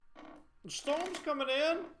The storm's coming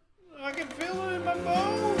in. I can feel it in my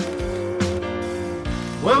bones.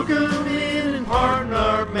 Welcome in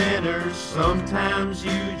partner manners. Sometimes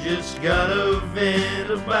you just gotta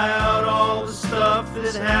vent about all the stuff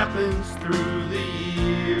that happens through the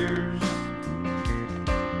years.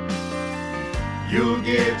 You'll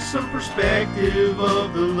get some perspective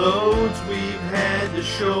of the loads we've had to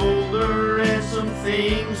shoulder and some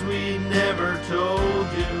things we never told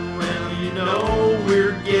you. Well, you know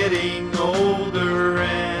we're getting older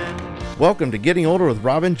and... Welcome to Getting Older with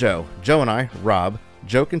Rob and Joe. Joe and I, Rob,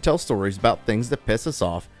 joke and tell stories about things that piss us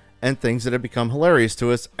off and things that have become hilarious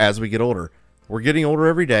to us as we get older. We're getting older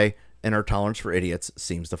every day, and our tolerance for idiots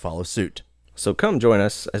seems to follow suit. So come join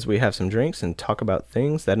us as we have some drinks and talk about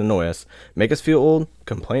things that annoy us, make us feel old,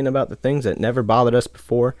 complain about the things that never bothered us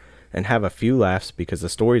before, and have a few laughs because the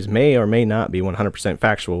stories may or may not be 100%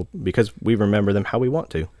 factual because we remember them how we want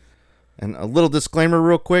to. And a little disclaimer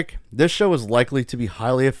real quick, this show is likely to be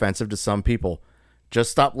highly offensive to some people.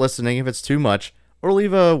 Just stop listening if it's too much, or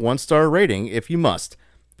leave a 1-star rating if you must.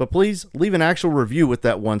 But please leave an actual review with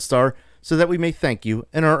that 1 star so that we may thank you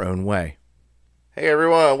in our own way. Hey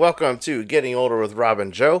everyone, welcome to Getting Older with Rob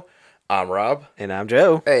and Joe. I'm Rob. And I'm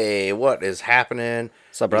Joe. Hey, what is happening?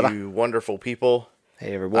 What's up, brother? You wonderful people.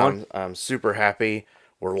 Hey, everyone. I'm super happy.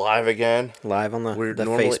 We're live again. Live on the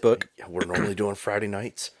normally, Facebook. We're normally doing Friday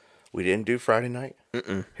nights. We didn't do Friday night.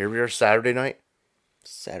 Here we are Saturday night.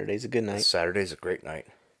 Saturday's a good night. Saturday's a great night.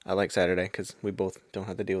 I like Saturday because we both don't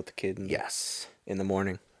have to deal with the kid Yes. in the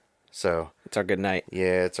morning. So, It's our good night.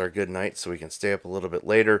 yeah, it's our good night, so we can stay up a little bit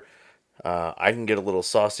later. I can get a little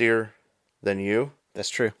saucier than you That's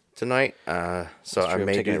true. tonight, so That's I true. I'm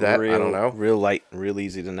may taking do it that. Real, I don't know. Real light, real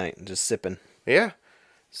easy tonight. Just sipping. Yeah.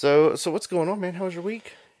 So what's going on, man? How was your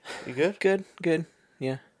week? You good? Good.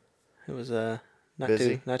 Yeah. It was not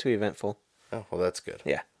Busy? too eventful. Oh, well, that's good.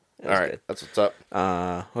 Yeah. It All was right, good. that's what's up.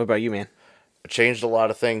 What about you, man? I changed a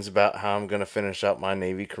lot of things about how I'm going to finish out my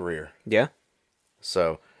Navy career. Yeah.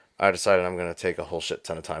 So I decided I'm going to take a whole shit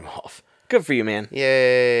ton of time off. Good for you, man.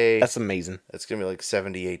 Yay! That's amazing. It's going to be like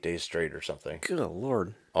 78 days straight or something. Good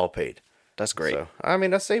Lord. All paid. That's great. So, I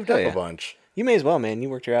mean, I saved Hell up yeah. a bunch. You may as well, man. You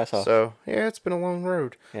worked your ass off. So, yeah, it's been a long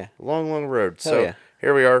road. Yeah. Long road. Hell So, yeah.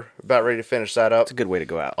 here we are, about ready to finish that up. It's a good way to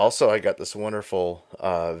go out. Also, I got this wonderful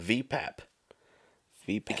VPAP.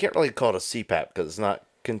 You VPAP. can't really call it a CPAP because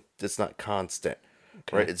it's not constant,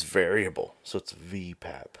 right? It's variable, so it's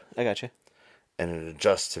VPAP, I got you. and it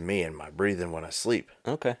adjusts to me and my breathing when I sleep.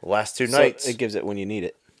 Okay. The last two So nights, it gives it when you need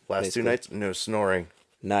it. last two basically. nights, no snoring.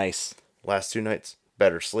 Nice. Last 2 nights,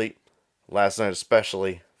 better sleep. Last night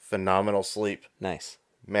especially, phenomenal sleep. Nice.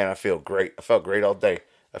 Man, I feel great. I felt great all day.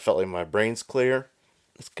 I felt like my brain's clear.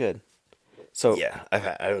 That's good. So Yeah,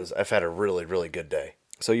 I've had a really, really good day.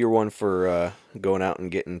 So you're one for going out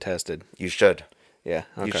and getting tested. You should. Yeah.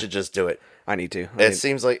 Okay. You should just do it. I need to. It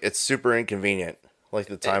seems like it's super inconvenient, like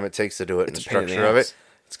the time it takes to do it and the it's a pain in the structure of ass. it.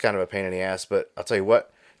 It's kind of a pain in the ass, but I'll tell you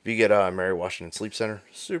what, if you get Mary Washington Sleep Center,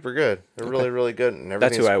 super good. They're really, really good, and That's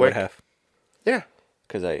everything's who I quick. would have. Yeah,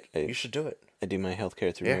 Because I you should do it. do my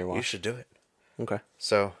healthcare through Yeah, Mary Wash. you should do it. Okay.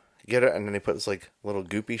 So get it, and then they put this like little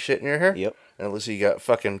goopy shit in your hair. Yep. And it looks like you got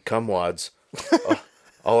fucking cum wads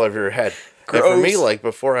all over your head. And for me, Gross. like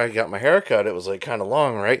before I got my hair cut, it was like kind of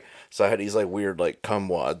long, right? So I had these like weird like cum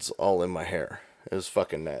wads all in my hair. It was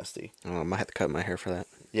fucking nasty. Oh, I might have to cut my hair for that.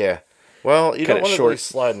 Yeah. Well, you Cut don't it want it short. really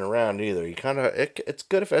sliding around either. You kind of it's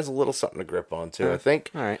good if it has a little something to grip onto. I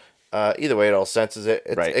think. All right. Either way, it all senses it.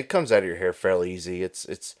 Right. It comes out of your hair fairly easy. It's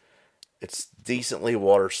decently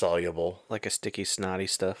water soluble. Like a sticky, snotty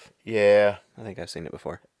stuff. Yeah. I think I've seen it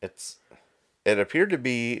before. It appeared to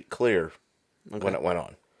be clear when it went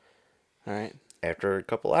on. All right. After a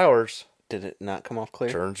couple hours, Did it not come off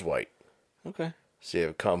clear? turns white. Okay. So you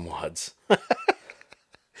have cum wads.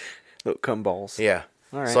 Little cum balls. Yeah.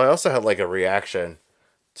 All right. So I also had like a reaction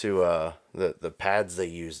to the pads they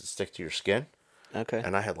use that stick to your skin. Okay.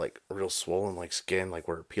 And I had like real swollen like skin, like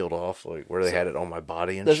where it peeled off, like where they had it on my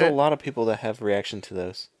body and There's shit. a lot of people that have reaction to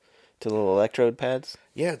those, to little electrode pads.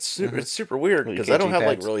 Yeah, it's super weird Little because I don't KG have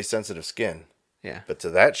like pads. really sensitive skin, Yeah. but to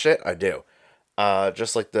that shit I do.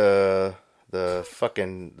 Just like the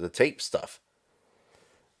fucking the tape stuff.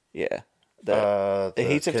 Yeah. The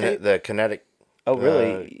adhesive tape? the kinetic. Oh,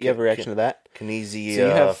 really? You have a reaction to that? Kinesia So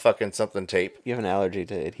you have- fucking something tape. You have an allergy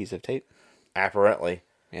to adhesive tape? Apparently,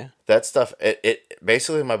 Yeah. that stuff. It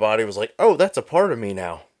basically my body was like, oh, that's a part of me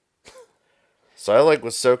now. So I like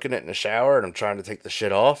was soaking it in the shower, and I'm trying to take the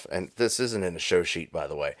shit off. And this isn't in the show sheet, by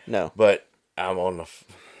the way. No. But I'm on the.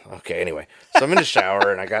 Okay, anyway. So I'm in the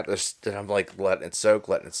shower, and I got this. And I'm like letting it soak.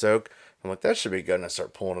 I'm like, that should be good. And I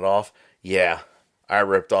start pulling it off. Yeah, I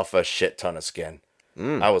ripped off a shit ton of skin.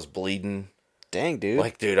 I was bleeding. Dang, dude.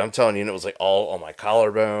 Like, dude, I'm telling you, and it was like all on my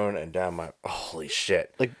collarbone and down my. Holy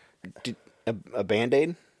shit! Like a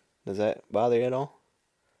Band-Aid? Does that bother you at all?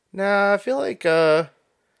 Nah, I feel like Because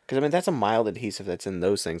I mean that's a mild adhesive that's in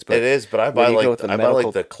those things. But it is, but I when buy you go like with the I buy medical-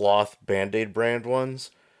 like the cloth Band-Aid brand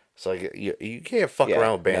ones. So like you can't fuck Yeah,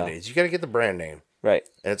 around with no. Band-Aids. You got to get the brand name, right.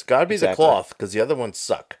 and it's got to be the Exactly. cloth because the other ones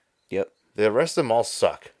suck. Yep. The rest of them all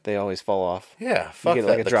suck. They always fall off. Yeah, fuck get, that.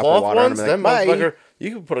 like, a The drop of cloth water on ones, them, them like, bye. motherfucker.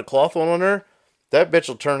 You can put a cloth one on there. That bitch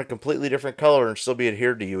will turn a completely different color and still be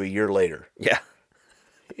adhered to you a year later. Yeah.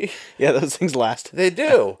 Yeah, those things last They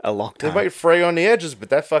do. a long They time. might fray on the edges, but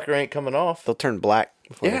that fucker ain't coming off. They'll turn black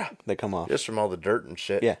before Yeah. they come off. Just from all the dirt and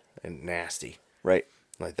shit. Yeah. And nasty. Right.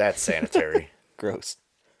 Like that's sanitary. Gross.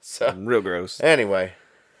 So Real gross. anyway.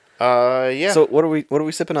 Yeah. So what are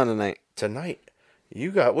we sipping on tonight? Tonight,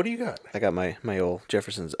 what do you got? I got my old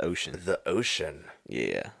Jefferson's Ocean. The Ocean.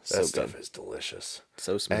 Yeah. That So stuff good. is delicious.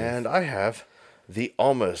 So smooth. And I have the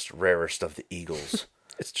almost rarest of the Eagles.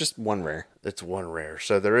 It's just one rare. It's one rare.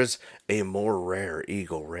 So there is a more rare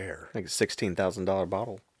Eagle rare. Like a $16,000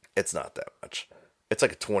 bottle. It's not that much. It's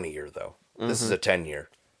like a 20-year, though. This is a 10-year.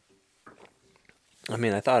 I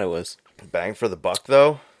mean, I thought it was. Bang for the buck,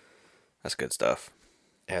 though. That's good stuff.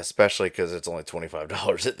 Yeah, especially because it's only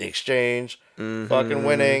 $25 at the exchange. Fucking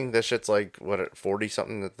winning. This shit's like, what, 40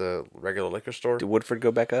 something at the regular liquor store? Did Woodford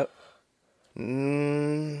go back up? I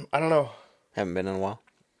don't know. Haven't been in a while.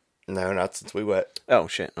 No, not since we went. Oh,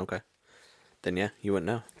 shit. Okay. Then, yeah, you wouldn't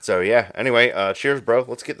know. So, yeah. Anyway, cheers, bro.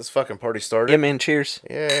 Let's get this fucking party started. Yeah, man. Cheers.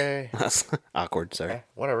 Yay. That's awkward. Sorry.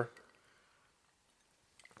 Whatever.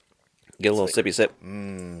 Get a little sippy sip.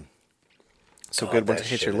 So God, good once that it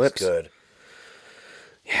hits shit your is lips. Good.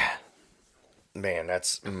 Yeah. Man,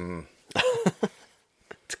 that's...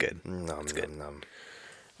 It's good. Nom, nom, nom.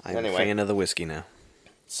 I'm Anyway. a fan of the whiskey now.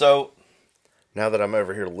 So, now that I'm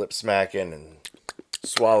over here lip smacking and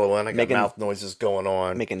swallowing, I got Making- mouth noises going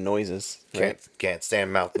on. Making noises. Right? Can't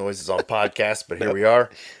stand mouth noises on podcasts, but here we are.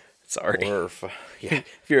 Sorry. Yeah,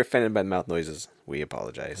 If you're offended by mouth noises, we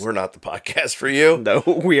apologize. we're not the podcast for you. No,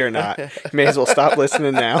 we are not. May as well stop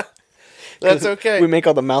listening now. That's okay. We make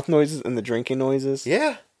all the mouth noises and the drinking noises.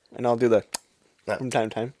 Yeah. And I'll do the No. from time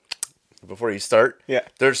to time. Before you start, Yeah.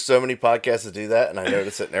 there's so many podcasts that do that, and I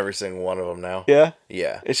notice it in every single one of them now. Yeah.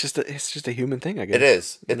 Yeah. It's just a human thing, I guess. It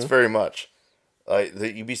is. You It's know? very much.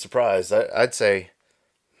 You'd be surprised. I'd say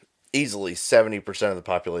easily 70% of the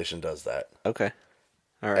population does that. Okay.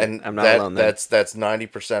 All right. And I'm not alone then. that's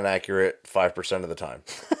 90% accurate 5% of the time.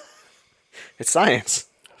 It's science.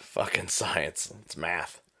 Fucking science. It's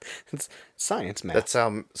math. It's science, man. That's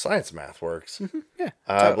how science math works. yeah.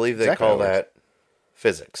 I believe they exactly call how it works. that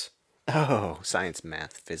physics. Oh, science,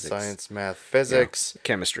 math, physics. Science, math, physics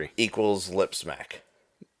Chemistry equals lip smack.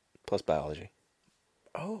 plus biology.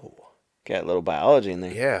 Oh. Got a little biology in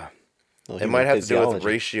there. Yeah. Little It might human have to do with the physiology.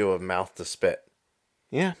 ratio of mouth to spit.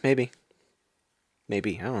 Yeah, maybe.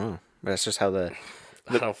 Maybe. I don't know. But that's just how the...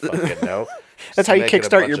 I don't fucking know. That's how you Making a kickstart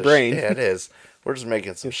bunch your of brain. Yeah, it is. We're just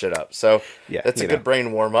making some shit up. So Yeah, that's a you good know.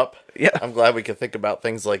 brain warm up. Yeah. I'm glad we can think about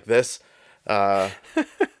things like this.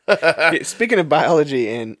 Speaking of biology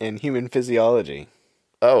and human physiology.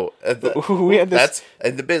 Oh, We had this... that's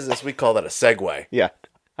in the business we call that a segue. Yeah.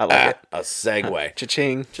 I like it. A segue.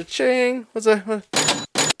 Cha-ching. Cha-ching. What's that?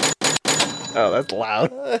 Oh, that's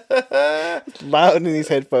loud. Loud in these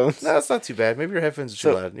headphones. No, it's not too bad. Maybe your headphones are too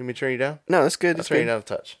So- loud. Need me to turn you down? No, that's good. I'll That's turn you good. down a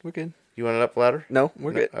touch. We're good. You want it up louder? No,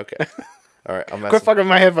 we're good. Okay. All right. I'm Quit messing. fucking with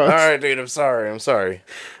my headphones. All right, dude. I'm sorry.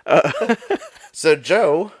 So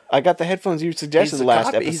Joe, I got the headphones you suggested he's a,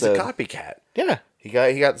 last he's a episode. copycat. Yeah. He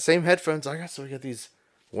got the same headphones I got, so we got these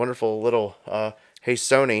wonderful little hey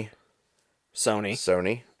Sony.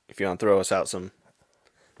 Sony. If you want to throw us out some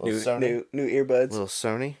Little new, Sony. new earbuds. Little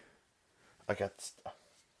Sony. I got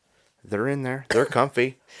they're in there. They're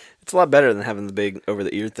comfy. It's a lot better than having the big over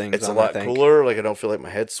the ear things. It's a on, I lot think. cooler. Like I don't feel like my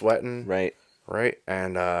head's sweating. Right. Right.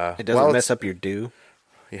 And It doesn't mess up your dew.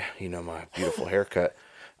 Yeah, you know my beautiful haircut.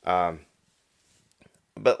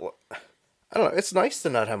 But I don't know. It's nice to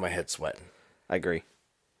not have my head sweating. I agree.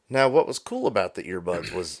 Now, what was cool about the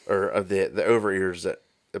earbuds was, or of the over ears, that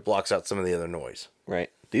it blocks out some of the other noise. Right.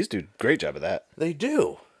 These do a great job of that. They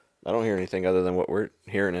do. I don't hear anything other than what we're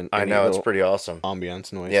hearing in I any know, it's little pretty awesome.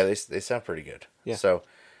 ambiance noise. Yeah, they sound pretty good. Yeah. So,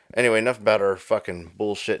 anyway, enough about our fucking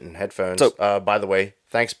bullshit and headphones. So- By the way,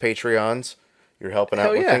 thanks Patreons. You're helping out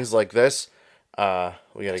Hell with yeah. things like this. We got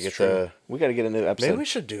to get the... We got to get a new episode. Maybe we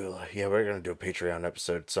should do... Yeah, we're going to do a Patreon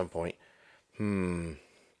episode at some point.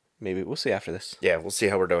 Maybe we'll see after this. Yeah, we'll see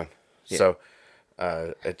how we're doing. So,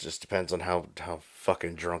 it just depends on how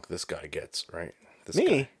fucking drunk this guy gets, right? this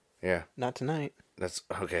Me? guy. Yeah, Not tonight. that's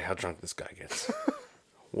okay. How drunk this guy gets.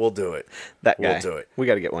 We'll do it. That guy. We'll do it. We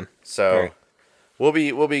got to get one. So Alright.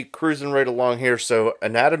 we'll be cruising right along here. So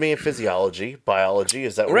anatomy and physiology, biology,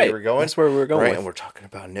 is that where Right, you were going? that's where we were going Right, with. and we're talking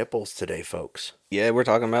about nipples today, folks. Yeah, we're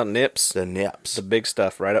talking about nips. The nips. The big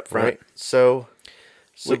stuff right up front. Right. So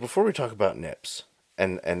before we talk about nips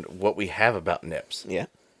and what we have about nips, Yeah.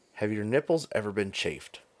 have your nipples ever been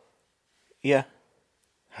chafed? Yeah.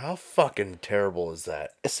 How fucking terrible is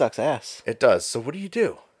that? It sucks ass. It does. So what do?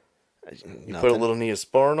 You Nothing. put a little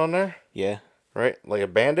Neosporin on there, Yeah. right? Like a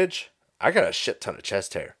bandage. I got a shit ton of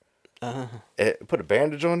chest hair. Put a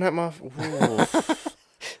bandage on that motherfucker.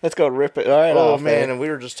 Let's go rip it. All right. Oh off, man, eh? and we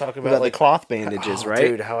were just talking What about about like the cloth bandages, oh, right?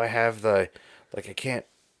 dude, how I have the I can't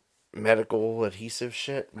medical adhesive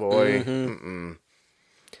shit, boy.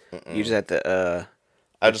 You just have to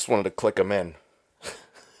I just wanted to click them in,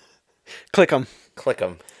 click them. click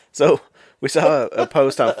them. So we saw a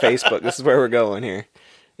post on Facebook. This is where we're going here.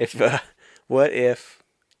 If what if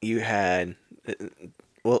you had?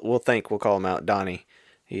 We'll call him out. Donnie.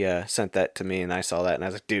 He sent that to me, and I saw that, and I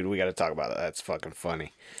was like, dude, we got to talk about that. That's fucking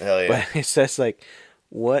funny. Hell yeah! But it says like,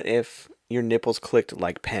 what if your nipples clicked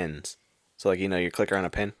like pens? So like you click around a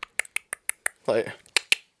pen. Like,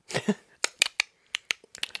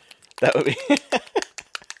 That would be.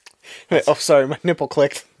 Wait, oh, sorry, my nipple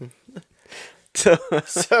clicked. So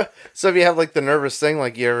so if you have like the nervous thing,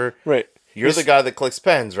 like you ever, right, you're the guy that clicks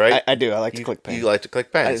pens, right? I do. I like to click pens. You like to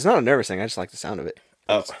click pens. It's not a nervous thing. I just like the sound of it.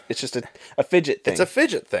 Oh. It's just a fidget thing. It's a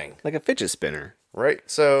fidget thing, like a fidget spinner. right?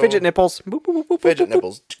 So Fidget nipples. Boop, boop, boop, boop, fidget boop, boop.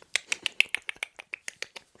 nipples.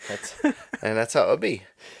 That's how it would be.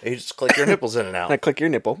 You just click your nipples in and out. And I click your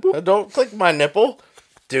nipple. Boop. Don't click my nipple.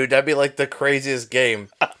 Dude, that'd be like the craziest game.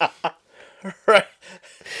 Right.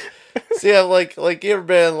 So yeah, like you ever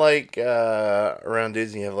been like around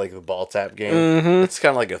dudes and you have like the ball tap game? Mm-hmm. It's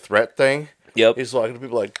kind of like a threat thing. Yep. You just walk to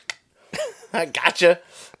people like, I gotcha.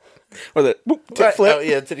 Or the boop, tip Right. flip. Oh,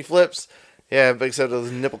 yeah, titty flips. Yeah, but except those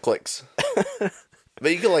nipple clicks.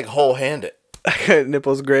 But you can like whole hand it. I got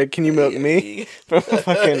nipples, Greg. Can you milk me? From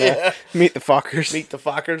fucking Meet the Fockers. Meet the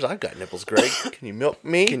Fockers. I've got nipples, Greg. Can you milk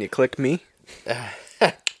me? Can you click me?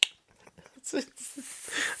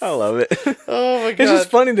 I love it. Oh my god. It's just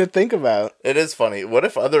funny to think about. It is funny. What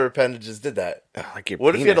if other appendages did that? Like your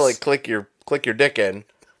What if you had to penis. like click your dick in?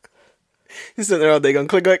 You're sitting there all day going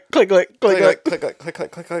click, click, click, click, click, click. click,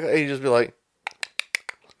 click, click, and you just be like,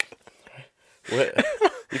 what?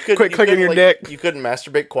 You couldn't, Quit you clicking couldn't, your like, dick. You couldn't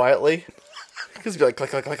masturbate quietly because you'd be like click,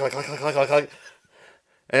 click, click, click, click, click, click, click,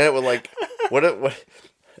 and it would like, what?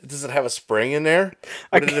 Does it have a spring in there?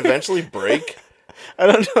 Would it eventually break? I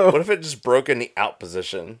don't know. What if it just broke in the out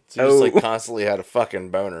position? So you just like constantly had a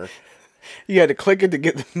fucking boner. You had to click it to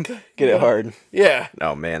get it hard. Yeah,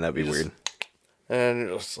 Oh man, that'd be weird. and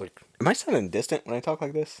it was like, Am I sounding distant when I talk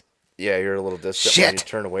like this? yeah, you're a little distant when you Shit.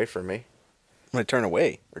 turn away from me. When I turn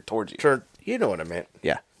away or towards you? You know what I meant.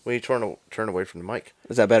 Yeah. When you turn away from the mic.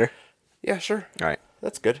 Is that better? Yeah, sure. All right.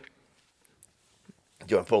 That's good. Do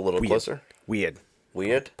you want to pull a little closer? Weird.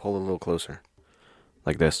 Weird. Pull a little closer.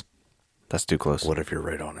 Like this. That's too close. What if you're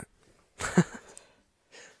right on it?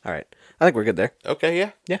 All right. I think we're good there. Okay,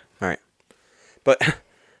 yeah. Yeah. All right. But,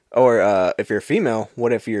 or if you're a female,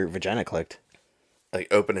 what if your vagina clicked? Like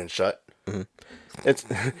open and shut. It's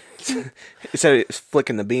instead of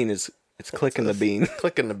flicking the bean, it's clicking the bean.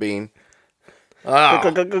 Clicking the bean. Ah,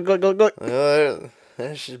 Click, click, click, click, click,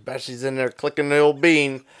 click. bet she's in there clicking the old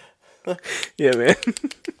bean. Yeah, man.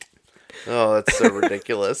 Oh, that's so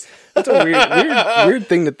ridiculous. That's a weird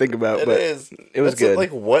thing to think about, It but is. it was That's good.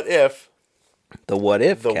 Like what if? The what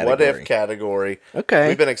if The category. what if category. Okay,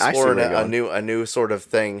 We've been I see exploring where you're a new sort of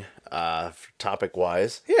thing, topic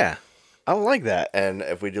wise. Yeah, I like that. And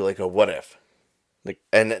if we do like a what if, Like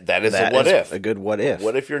and that is that a what is if. a good what if.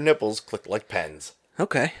 What if your nipples click like pens?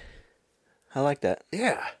 Okay, I like that.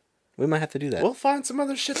 Yeah. We might have to do that. We'll find some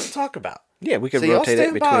other shit to talk about. yeah, we could So y'all rotate it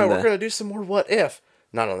stand by. between We're the. going to do some more what if.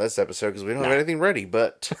 Not on this episode because we don't have anything ready,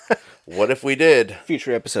 but what if we did?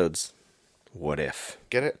 Future episodes. What if?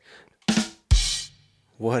 Get it?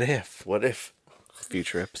 What if? What if?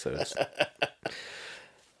 Future episodes.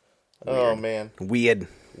 Oh, man. Weird.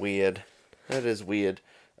 Weird. That is weird.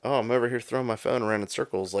 Oh, I'm over here throwing my phone around in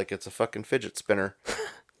circles like it's a fucking fidget spinner.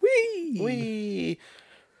 Whee! Wee.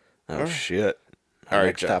 Oh shit! All right,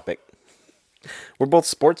 Next Joe. topic. We're both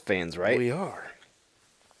sports fans, right? We are.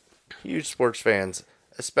 Huge sports fans,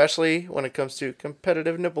 especially when it comes to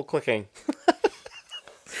competitive nipple clicking.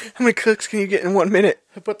 How many clicks can you get in 1 minute?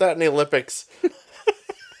 I put that in the Olympics.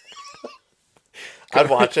 I'd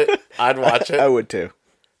watch it. I would too.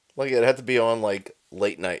 Like, it'd have to be on, like,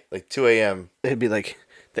 late night, like 2 a.m. It'd be like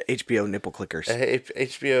the HBO nipple clickers.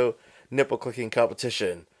 HBO nipple clicking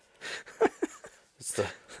competition. It's the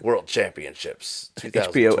World Championships.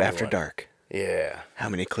 HBO After Dark. Yeah. How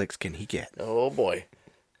many clicks can he get? Oh boy.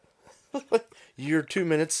 Your 2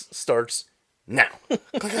 minutes starts now. Click,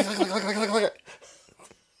 click, click, click, click, click, click.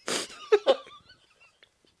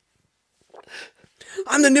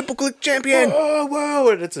 I'm the nipple click champion. Oh,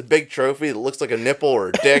 whoa! And it's a big trophy that looks like a nipple or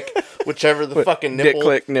a dick, whichever the fucking dick nipple,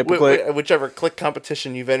 click, nipple click. whichever click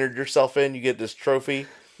competition you've entered yourself in, you get this trophy,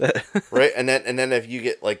 right? And then if you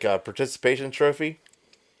get like a participation trophy,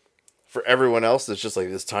 for everyone else, it's just like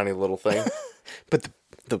this tiny little thing. But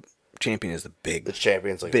the champion is the The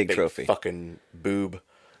champion's like big a big trophy. fucking boob,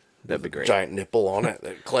 That'd be great. giant nipple on it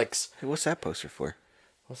that clicks. Hey, what's that poster for?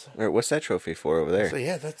 What's that? Or what's that trophy for over there? So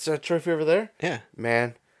yeah, that's a trophy over there. Yeah.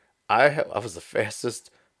 Man, I was the fastest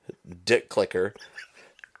dick clicker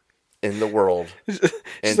in the world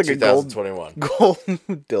in like a gold- 2021. Golden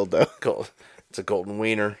dildo. Gold. It's a golden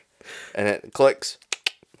wiener, and it clicks.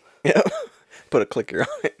 Yeah. Put a clicker on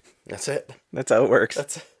it. That's it. That's how it works.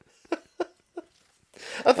 That's it.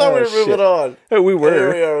 I thought we were moving shit. on. Oh, we were.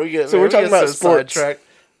 There we are. So we're talking about so sports. sidetracked.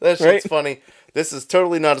 That shit's Right? funny. This is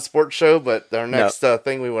totally not a sports show, but our next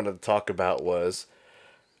thing we wanted to talk about was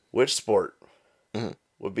which sport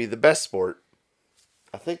would be the best sport.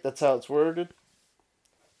 I think that's how it's worded.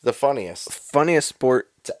 The funniest Funniest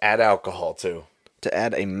sport to add alcohol to. to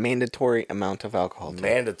add a mandatory amount of alcohol to.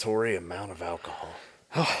 Mandatory amount of alcohol.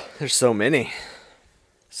 There's so many.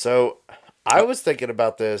 So I was thinking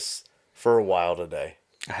about this for a while today.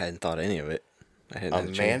 I hadn't thought any of it. I hadn't had a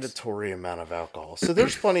chance. Mandatory amount of alcohol. So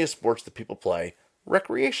there's plenty of sports that people play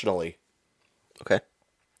recreationally. Okay.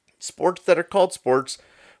 Sports that are called sports,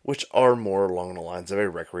 which are more along the lines of a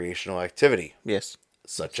recreational activity, Yes.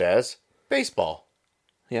 such as baseball.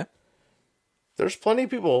 Yeah. There's plenty of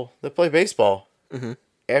people that play baseball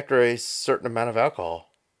after a certain amount of alcohol.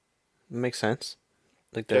 Makes sense.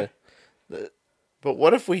 Like Yeah. But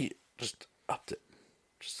what if we just upped it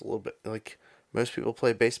just a little bit? Like most people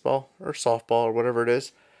play baseball or softball or whatever it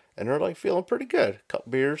is, and they're like feeling pretty good.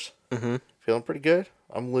 Couple beers, feeling pretty good.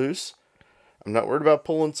 I'm loose. I'm not worried about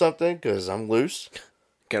pulling something because I'm loose.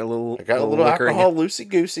 Got a little. I got a little liquor in alcohol loosey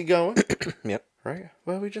goosey going. you. Yep. Right?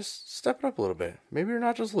 Well, we just step it up a little bit. Maybe you're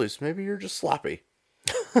not just loose. Maybe you're just sloppy.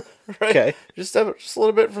 Right? Okay. Just step it just a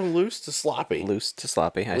little bit from loose to sloppy. Loose to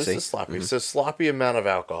sloppy. I Loose see. to sloppy. So sloppy amount of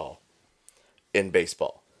alcohol in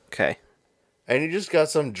baseball. Okay. And you just got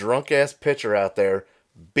some drunk ass pitcher out there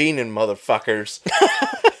beaning motherfuckers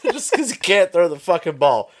just because he can't throw the fucking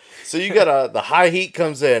ball. So you got the high heat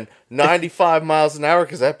comes in 95 miles an hour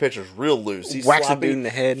because that pitcher's real loose. He's Whacks a sloppy, dude in the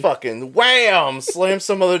head. Fucking wham! Slams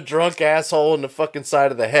some other drunk asshole in the fucking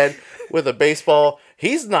side of the head with a baseball.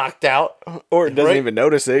 He's knocked out. Or doesn't Right? even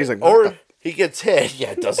notice it. He's like, Or he gets hit.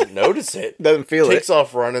 Yeah, doesn't notice it. Doesn't feel Takes it.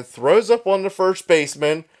 off running, throws up on the first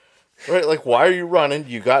baseman. Right? Like, why are you running?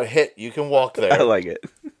 You got hit. You can walk there. I like it.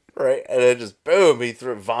 Right? And then just boom, he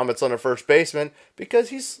vomits on the first baseman because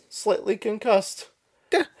he's slightly concussed.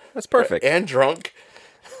 Yeah, that's perfect. And drunk.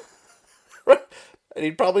 Right? And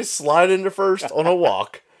he'd probably slide into first on a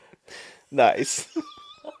walk. Nice.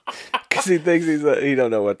 Because he thinks he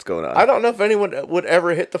don't know what's going on. I don't know if anyone would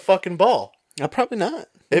ever hit the fucking ball. Probably not.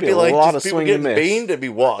 It'd be a like lot just of people swing getting and miss. beamed. It'd be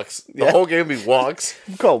walks. The Yeah. whole game would be walks.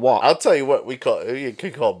 Call walk. I'll tell you what you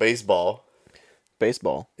could call baseball.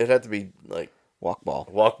 Baseball. It'd have to be like Walk ball.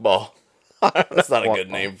 walk ball. That's not a Walk good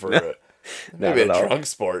ball. name for it. Not Maybe at a all. drunk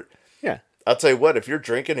sport. Yeah. I'll tell you what, if you're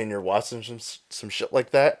drinking and you're watching some shit like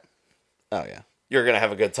that, Oh, yeah. you're gonna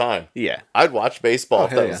have a good time. Yeah. I'd watch baseball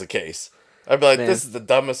if hell that yeah. was the case. I'd be like, Man. this is the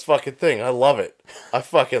dumbest fucking thing. I love it. I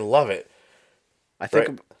fucking love it. I think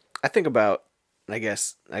Right. I think about, I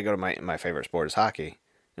guess, I go to my favorite sport is hockey.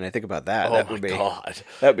 And I think about that. Oh that my would be, god.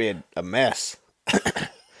 That'd be a mess.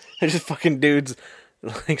 There's just fucking dudes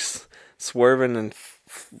like swerving and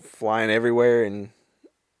flying everywhere. And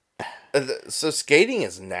So skating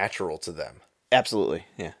is natural to them, absolutely.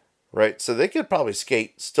 Yeah. right? So they could probably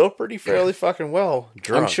skate still pretty fairly fucking well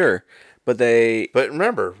drunk. I'm sure. But they But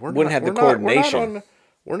remember, we're Wouldn't not, have the we're not- coordination.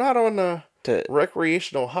 We're not on the To-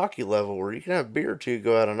 recreational hockey level where you can have beer or two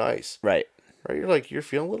go out on ice. right. Right? You're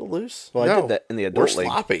feeling a little loose. Well, I No, did that in the we're adult league.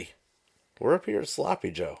 sloppy. We're up here at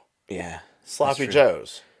Sloppy Joe. Yeah. Sloppy true.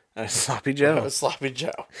 Joe's. Sloppy Joe. Sloppy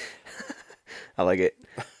Joe. I like it.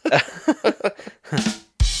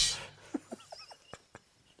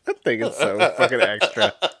 That thing is so fucking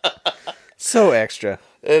extra. So extra.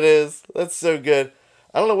 It is. That's so good.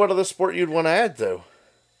 I don't know what other sport you'd want to add, though.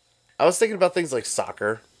 I was thinking about things like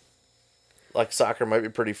soccer. Like soccer might be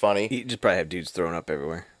pretty funny. You just probably have dudes throwing up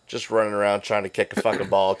everywhere. just running around trying to kick a fucking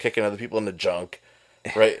ball, kicking other people in the junk,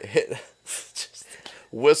 right?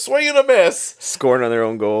 With swing and a miss. Scoring on their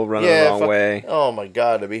own goal, running the wrong way. Oh my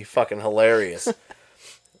god, it'd be fucking hilarious.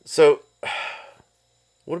 So,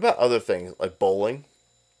 what about other things like bowling,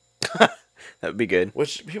 That would be good.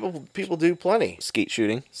 which people do plenty? Skeet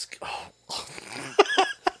shooting.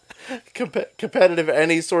 Competitive,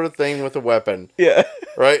 any sort of thing with a weapon, Yeah.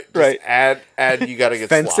 right? Just Right. Add. You got to get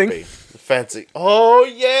Fencing? sloppy. Fencing. Oh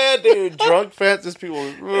yeah, dude. Drunk fences. People.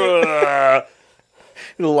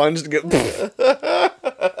 Lunge to get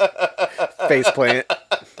face plant.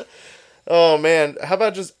 Oh man, how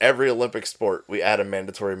about just every Olympic sport we add a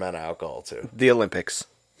mandatory amount of alcohol to? The Olympics.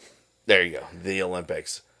 There you go. The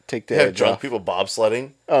Olympics. Take the You have edge drunk off. people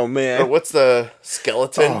bobsledding. Oh Or man. what's the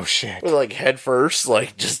skeleton? Oh, shit. With like head first,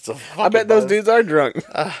 like just a fucking I bet those dudes are drunk.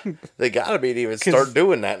 They gotta be to even start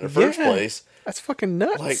doing that in the first Yeah. place. That's fucking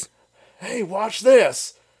nuts. Like, hey, watch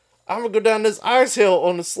this. I'm gonna go down this ice hill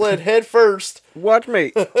on the sled head first. watch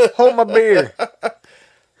me. Hold my beer.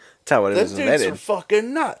 That's how it Those is dudes invented. are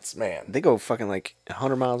fucking nuts, man. They go fucking like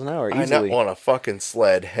 100 miles an hour I easily. know, on a fucking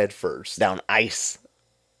sled head first. Down ice.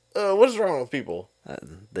 What is wrong with people?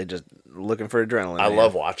 They just looking for adrenaline. I man.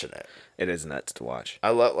 love watching it. It is nuts to watch. I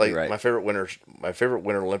love like You're right. my favorite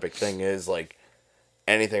winter Olympic thing is like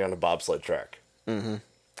anything on the bobsled track. Mm-hmm.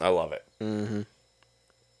 I love it.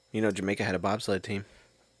 You know, Jamaica had a bobsled team.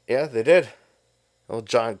 Yeah, they did. Well,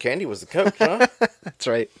 John Candy was the coach, huh? That's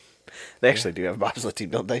right. They actually do have a bobsled team,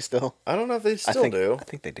 don't they? Still, I don't know if they still I think, do. I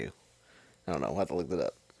think they do. I don't know. We'll have to look that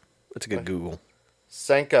up. It's a good Google.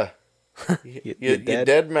 Sanka, You you dead?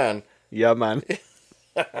 dead man. Yeah, man.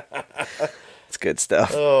 It's good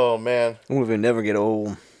stuff. Oh man, We'll never get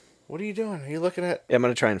old. what are you doing? Are you looking at Yeah, I'm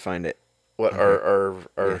gonna try and find it. what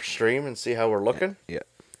our stream and see how we're looking? Yeah.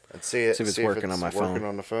 And see it. See if it's working on my working phone.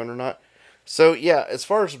 on the phone or not. So yeah, as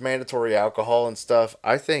far as mandatory alcohol and stuff,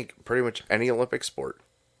 I think pretty much any Olympic sport,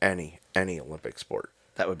 any Olympic sport,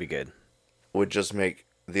 That would be good. would just make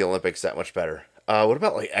the Olympics that much better. What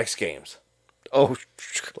about like X Games, Oh,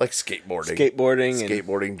 like skateboarding,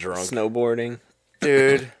 skateboarding, drunk, and snowboarding,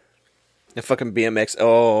 dude. and fucking BMX.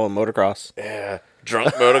 Oh, motocross. Yeah,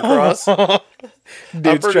 drunk motocross.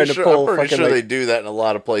 Dudes trying to pull I'm pretty fucking sure like, they do that in a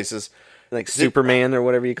lot of places. like Superman or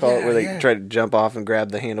whatever you call it, where they yeah. try to jump off and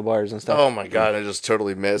grab the handlebars and stuff. Oh my god, I just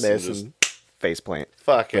totally missed and There's just some face plant.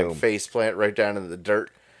 fucking Boom. face plant right down into the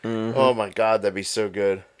dirt. Oh my god, that'd be so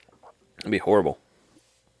good. It'd be horrible.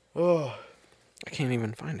 Oh, I can't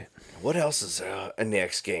even find it. what else is in the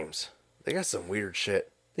X Games? They got some weird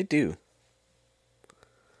shit. They do.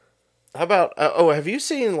 How about have you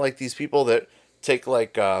seen like these people that take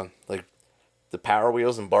like the Power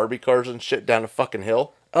Wheels and Barbie cars and shit down a fucking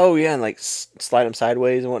hill? Oh yeah, and like slide them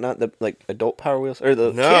sideways and whatnot. The like adult Power Wheels or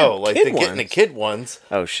the No, kid, like kid they get in the ones. kid ones.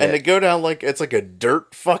 Oh shit! And they go down like it's like a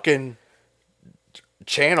dirt fucking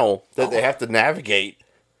channel that they have to navigate.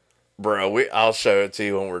 Bro, I'll show it to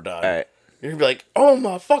you when we're done. All right. You're gonna be like, oh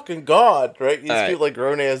my fucking god, right? These All right. people like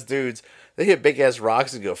grown ass dudes, they hit big ass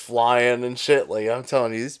rocks and go flying and shit. Like I'm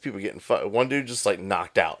telling you, these people getting one dude just like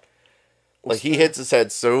knocked out. Like he hits his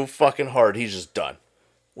head so fucking hard, he's just done.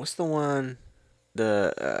 What's the one?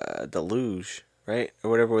 The luge, right, or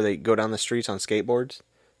whatever, where they go down the streets on skateboards.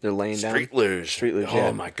 They're laying Street down. luge. Street luge, Oh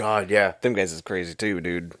yeah. my god, yeah. Them guys is crazy too,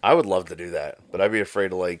 dude. I would love to do that, but I'd be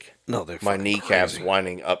afraid of like No, they're my fucking kneecaps crazy.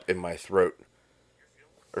 winding up in my throat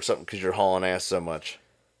or something because you're hauling ass so much.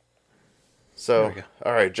 So, There we go.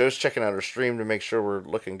 all right, Joe's checking out our stream to make sure we're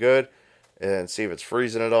looking good and see if it's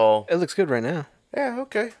freezing at all. It looks good right now. Yeah,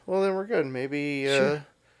 okay. Well, then we're good. Maybe Sure.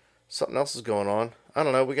 something else is going on. I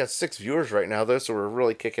don't know. We got 6 viewers right now, though, so we're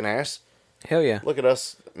really kicking ass. Hell yeah. Look at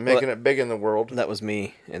us making it big in the world. That was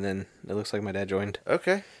me, and then it looks like my dad joined.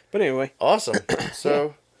 Okay. But anyway, Awesome.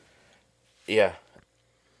 So, yeah.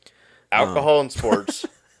 Alcohol and sports,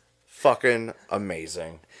 fucking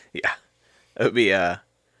amazing. yeah, that'd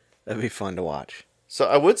be fun to watch. So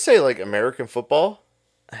I would say like American football,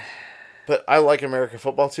 but I like American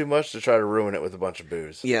football too much to try to ruin it with a bunch of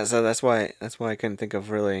booze. Yeah, so that's why I couldn't think of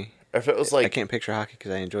really. If it was I like, can't picture hockey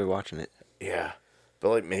because I enjoy watching it. yeah, but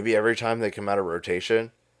like maybe every time they come out of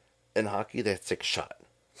rotation in hockey, they have to take a shot.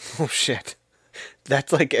 Oh shit,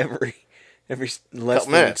 that's like every less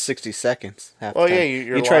Couple than minutes. 60 seconds. Half Well, the time. yeah,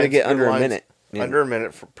 your you try to lines- get your under a lines- minute. Yeah, Under a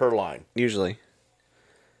minute per line. usually.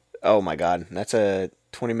 Oh my god, that's a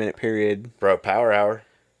 20-minute period. Bro, power hour.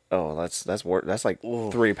 Oh, that's like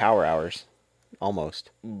 3 power hours, almost,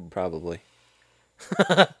 probably.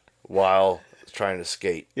 While trying to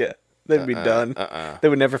skate. Yeah, they'd be done. They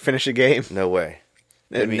would never finish a game. No way.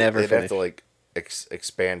 They'd never They'd finish. have to like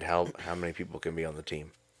expand how many people can be on the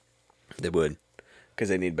team. They would, because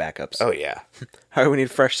they need backups. Oh yeah. All right, we need a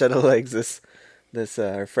fresh set of legs.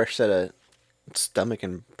 Or fresh set of stomach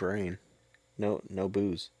and brain. No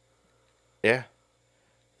booze. Yeah.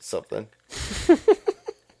 Something.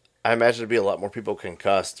 I imagine it'd be a lot more people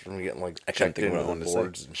concussed from getting like couldn't checked think of into what I the wanted to say.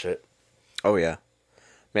 boards and shit. Oh yeah,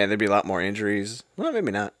 man, there'd be a lot more injuries. Well,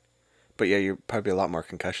 maybe not, but yeah, you'd probably be a lot more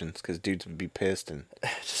concussions because dudes would be pissed and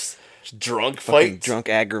Just drunk fucking fights. drunk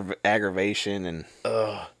aggravation and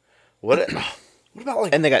What about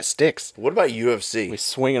like? they got sticks. What about We UFC?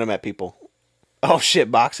 swinging them at people. Oh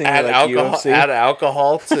shit, boxing Add like alcohol. UFC. Add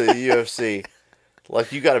alcohol to UFC.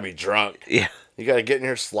 Like you got to be drunk. Yeah, You got to get in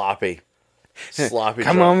here sloppy. Sloppy.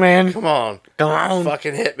 Come drunk. on, man. Come on. come on.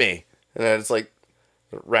 Fucking hit me. And then it's like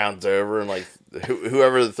rounds over and like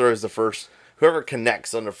whoever throws the first, whoever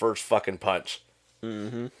connects on the first fucking punch,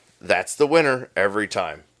 that's the winner every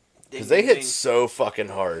time. Because they hit so fucking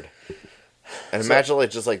hard. And imagine like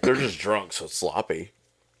just like they're just drunk, so it's sloppy.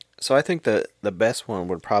 So I think the best one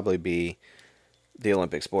would probably be the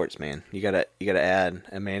Olympic sports, man. You gotta add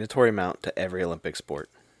a mandatory amount to every Olympic sport.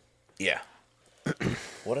 Yeah.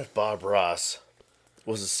 What if Bob Ross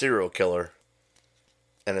was a serial killer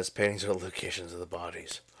and his paintings are locations of the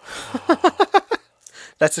bodies?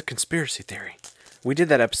 That's a conspiracy theory. We did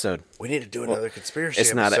that episode. We need to do another conspiracy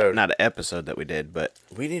It's episode. not an episode that we did, but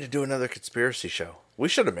We need to do another conspiracy show. We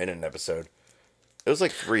should have made an episode. It was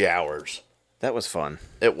like 3 hours. that was fun.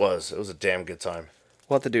 It was. It was a damn good time.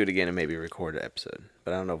 We'll have to do it again and maybe record an episode.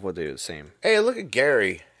 But I don't know if we'll do the same. Hey, look at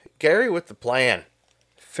Gary. Gary with the plan.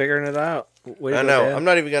 Figuring it out. Way to I go, know. Dad. I'm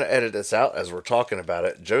not even going to edit this out as we're talking about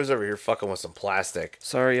it. Joe's over here fucking with some plastic.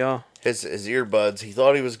 Sorry, y'all. His earbuds, he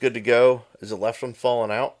thought he was good to go. Is the left one falling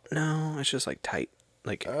out? No, it's just like tight.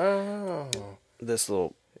 Like Oh. this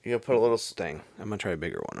little You going to put a little... thing. I'm going to try a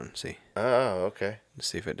bigger one and see. Oh, okay.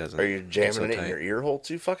 See if it doesn't. Are you get jamming so it in tight. your ear hole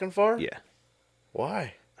too fucking far? Yeah.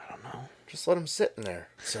 Why? I don't know. Just let him sit in there.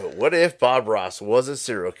 So what if Bob Ross was a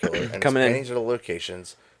serial killer and his Coming in. paintings are the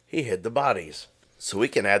locations, he hid the bodies? So we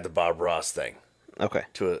can add the Bob Ross thing Okay.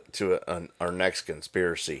 to our next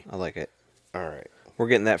conspiracy. I like it. All right. We're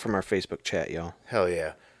getting that from our Facebook chat, y'all. Hell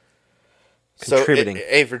yeah. Contributing. So,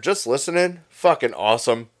 hey, if you're just listening, fucking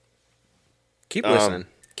awesome. Keep listening.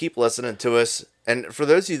 Keep listening to us. And for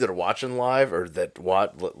those of you that are watching live or that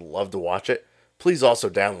love to watch it, please also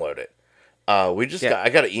download it. I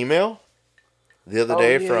got an email the other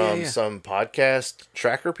day from some podcast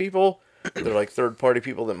tracker people. They're like third-party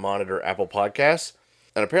people that monitor Apple Podcasts.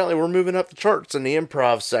 And apparently we're moving up the charts in the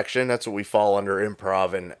improv section. That's what we fall under,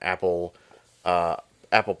 improv and Apple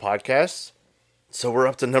Podcasts. So we're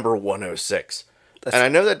up to number 106. And I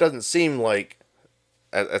know that doesn't seem like...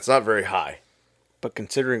 It's not very high. But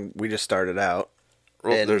considering we just started out,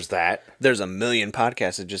 Well, And- there's that. there's a million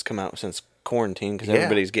podcasts that just come out since quarantine because Yeah.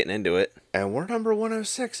 everybody's getting into it. And we're number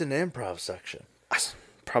 106 in the improv section. That's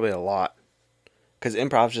probably a lot. Because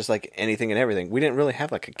improv's just like anything and everything. We didn't really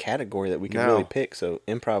have like a category that we could No. really pick, so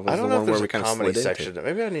improv was I the don't know one if where there's we a kind of comedy slid section. into.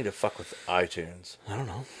 Maybe I need to fuck with iTunes. I don't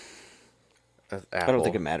know. Apple. I don't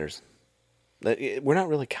think it matters. We're not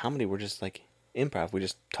really comedy. We're just like improv. We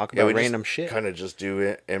just talk Yeah, about we random shit. kind of just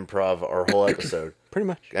do improv our whole episode. Pretty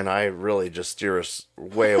much. And I really just steer us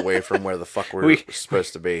way away from where the fuck we're We-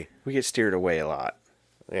 supposed to be. We get steered away a lot.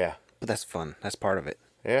 Yeah. But that's fun. That's part of it.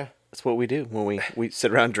 Yeah. That's what we do when we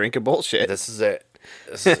sit around drinking bullshit. This is it.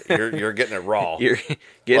 You're getting it raw. You're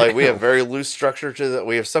getting Like we have very loose structure to that.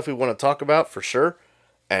 We have stuff we want to talk about for sure,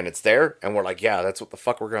 and it's there, and we're like, yeah, that's what the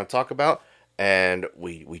fuck we're going to talk about, and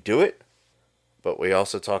we do it, but we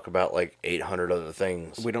also talk about like 800 other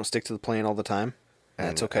things. we don't stick to the plan all the time. and,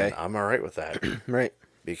 That's okay. and I'm all right with that Right.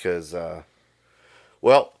 because,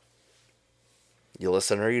 well, you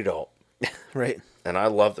listen or you don't, Right. and I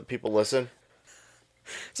love that people listen.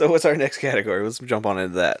 So what's our next category? Let's jump on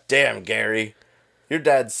into that. Damn, Gary, your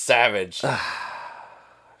dad's savage.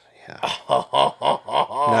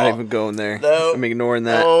 Not even going there. No. I'm ignoring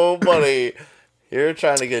that. Oh, buddy. You're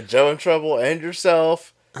trying to get Joe in trouble and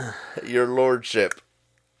yourself. Your lordship.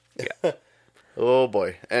 Yeah. Oh,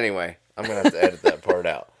 boy. Anyway, I'm going to have to edit that part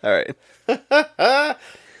out. All right.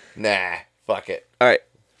 Nah, fuck it. All right.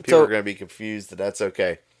 People So are going to be confused, and that's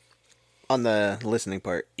okay. on the listening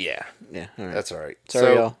part. Yeah, Yeah. All right. that's all right.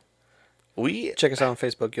 Sorry, y'all. We, Check us out on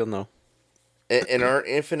Facebook. You'll know. in our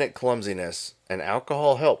infinite clumsiness, and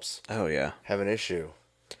alcohol helps, Oh, yeah. have an issue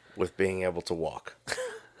with being able to walk.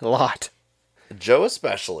 A lot. Joe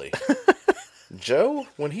especially. Joe,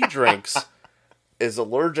 when he drinks, is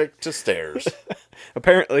allergic to stairs.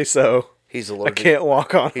 Apparently so. He's I allergic. can't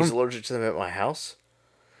walk on He's them. allergic to them at my house.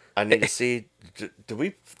 I need to see. Did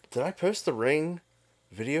I post the ring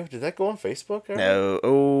video. Did that go on Facebook? Ever? No.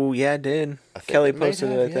 Oh, yeah, it did. I think Kelly it might posted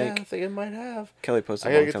have, it, I yeah, think. I think it might have. Kelly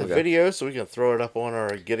posted I it a gotta long get time the ago. video so we can throw it up on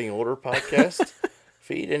our Getting Older podcast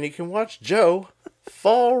feed, and you can watch Joe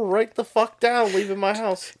fall right the fuck down leaving my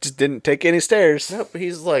house. Just didn't take any stairs. Nope,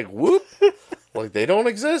 he's like, whoop, like they don't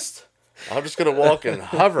exist. I'm just gonna walk and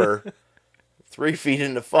hover 3 feet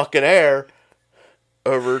in the fucking air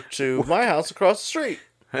over to my house across the street.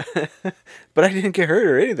 But I didn't get hurt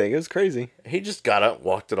or anything. It was crazy. He just got up,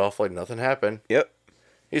 walked it off like nothing happened. Yep.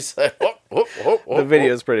 He's like, whoop, whoop, whoop, whoop, The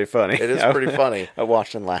video is pretty funny. It is pretty funny. I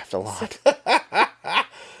watched and laughed a lot.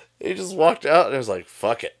 He just walked out and was like,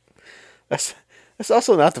 fuck it. That's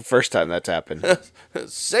also not the first time that's happened.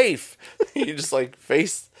 Safe. He just like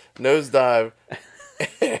face nosedive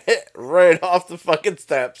right off the fucking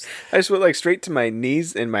steps. I just went like straight to my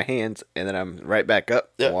knees and my hands, and then I'm right back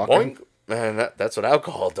up Yeah, walking. boing. Man, that's what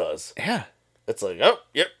alcohol does. Yeah. It's like, oh,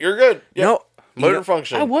 yep, you're good. Yep. No. Motor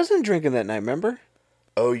function. I wasn't drinking that night, remember?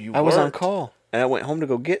 Oh, you I was on weren't? call, and I went home to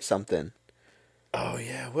go get something. Oh,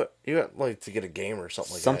 yeah. What? You went like to get a game or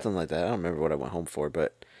something like that. Something like that. I don't remember what I went home for,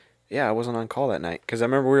 but yeah, I wasn't on call that night. Because I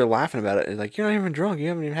remember we were laughing about it. It's like, you're not even drunk. You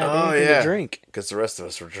haven't even had anything to drink. Because the rest of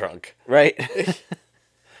us were drunk. Right?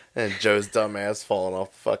 And Joe's dumbass falling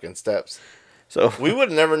off the fucking steps. So, We would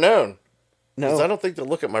have never known. Because no. I don't think they'll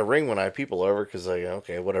look at my ring when I have people over because like,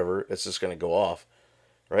 okay, whatever, it's just going to go off.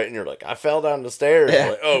 Right? And you're like, I fell down the stairs. Yeah.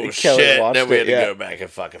 Like, oh, Kelly shit. watched Then we had it, to yeah. go back and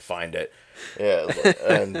fucking find it. Yeah.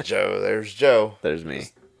 And Joe, there's Joe. There's me.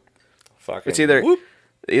 Fucking It's either whoop.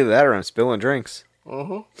 that or I'm spilling drinks.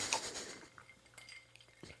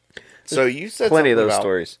 So you said Plenty of something those about,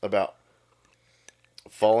 stories. about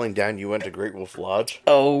falling down. You went to Great Wolf Lodge.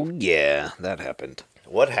 Oh, yeah. That happened.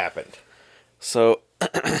 What happened? So,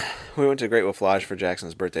 we went to Great Wolf Lodge for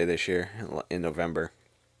Jackson's birthday this year in November.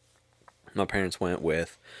 My parents went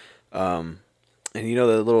with, and you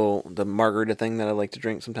know the margarita thing that I like to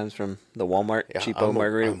drink sometimes from the Walmart Yeah, cheapo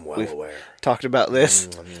margarita. I'm well We've aware. talked about this.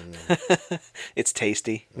 It's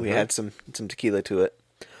tasty. We had some tequila to it.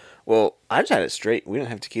 Well, I just had it straight. We didn't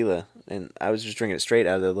have tequila, and I was just drinking it straight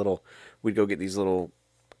out of the little. We'd go get these little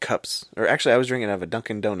cups, or actually, I was drinking out of a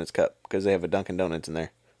Dunkin' Donuts cup because they have a Dunkin' Donuts in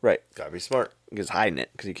there. Right, Gotta be smart. because hiding it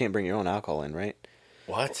because you can't bring your own alcohol in, right?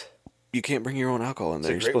 What? You can't bring your own alcohol in there.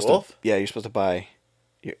 To You're Great supposed Wolf? to. Yeah, you're supposed to buy.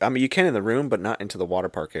 I mean, you can in the room, but not into the water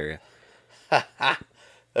park area.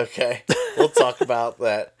 Okay, we'll talk about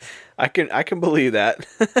that. I can believe that.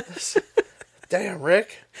 Damn,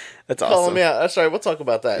 Rick. That's Calling awesome. me out. That's right. We'll talk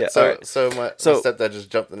about that. Yeah, so, alright. my So- stepdad just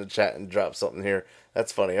jumped in the chat and dropped something here.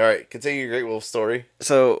 That's funny. All right, continue your Great Wolf story.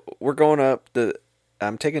 So we're going up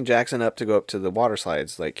I'm taking Jackson up to go up to the water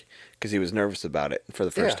slides, like, because he was nervous about it for the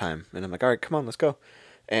first Yeah. time, and I'm like, all right, come on, let's go.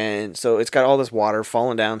 And so it's got all this water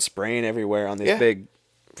falling down, spraying everywhere on this Yeah. big,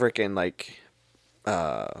 freaking like,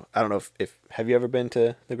 I don't know if have you ever been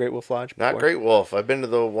to the Great Wolf Lodge? Not before? Great Wolf. I've been to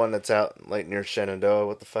the one that's out like near Shenandoah.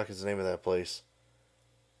 What the fuck is the name of that place?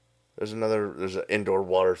 There's an indoor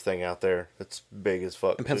water thing out there that's big as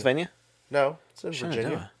fuck. In Pennsylvania? No, it's in Shenandoah.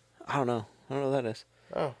 Virginia. I don't know. I don't know what that is.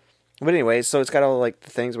 Oh, But anyway, so it's got all like the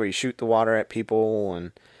things where you shoot the water at people,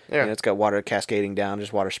 and yeah. it's got water cascading down,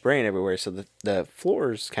 just water spraying everywhere. So the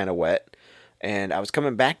floor's kind of wet, and I was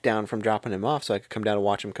coming back down from dropping him off, so I could come down and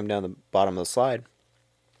watch him come down the bottom of the slide.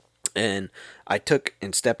 And I took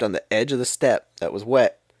and stepped on the edge of the step that was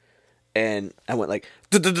wet, and I went like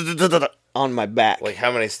on my back, Like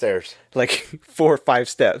how many stairs? like 4 or 5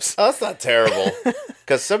 steps. Oh, that's not terrible.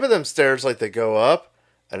 Because some of them stairs, like they go up,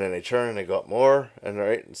 and then they turn and they go up more, and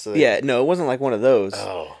right. And so they, Yeah, no, it wasn't like one of those.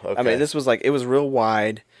 Oh, okay. I mean, this was like, it was real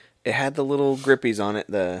wide. It had the little grippies on it,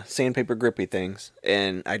 the sandpaper grippy things.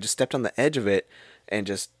 And I just stepped on the edge of it and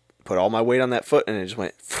just put all my weight on that foot, and it just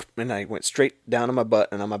went, and I went straight down on my butt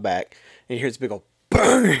and on my back. And you hear this big old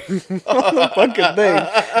bang on the fucking thing.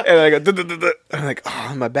 And I go, duh. I'm like,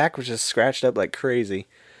 oh, my back was just scratched up like crazy.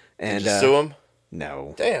 And Did you sue him?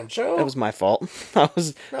 no, Damn, Joe. that was my fault.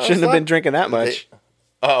 it's Shouldn't have been not. drinking that much.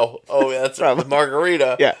 Oh, yeah, that's right. The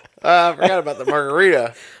margarita. Yeah. I forgot about the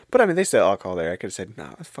margarita. But I mean, they sell alcohol there. I could have said,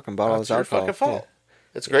 no, I fucking bought all That's this your alcohol. fucking fault.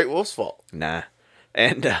 It's Great Wolf's fault. Yeah. Nah.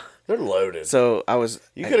 And They're loaded. so I was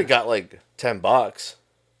You could have got like $10. $10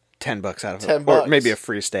 out of it, $10. or maybe a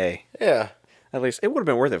free stay. Yeah. At least it would have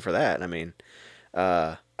been worth it for that. I mean,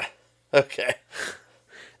 Okay.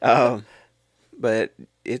 but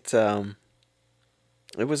it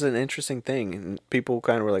was an interesting thing, and people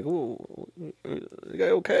kind of were like, "Ooh, you guy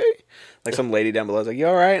okay?" Like some lady down below was like, "You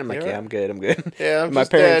all right?" I'm like, You "Yeah, all I'm good. I'm good." Yeah, I'm My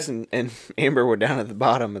just parents dead. and Amber were down at the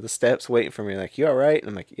bottom of the steps waiting for me. Like, "You all right?" And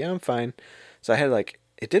I'm like, "Yeah, I'm fine." So I had like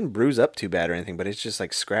it didn't bruise up too bad or anything, but it's just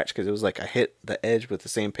like scratched because it was like I hit the edge with the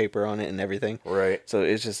sandpaper on it and everything. Right. So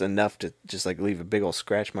it's just enough to just like leave a big old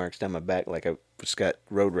scratch marks down my back, like I just got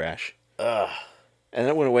road rash. Ugh. And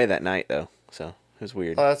it went away that night though, so it was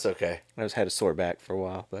weird. Oh, that's okay. I just had a sore back for a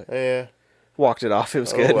while, but Yeah. walked it off. It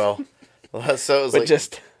was Oh, good. well. So it was But like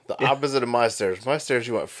just the opposite of my stairs. My stairs,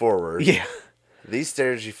 you went forward. yeah. These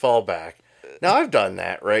stairs, you fall back. Now, I've done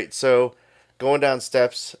that, right? So, going down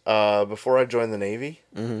steps, before I joined the Navy,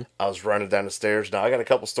 I was running down the stairs. Now, I got a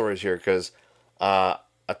couple stories here because I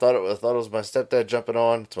thought it was my stepdad jumping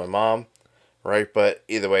on. It's my mom, right? But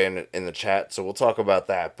either way, in the chat, so we'll talk about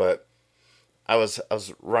that. But I was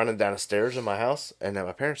running down the stairs in my house, and at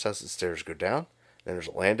my parents' house, the stairs go down, then there's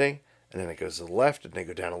a landing, and then it goes to the left, and they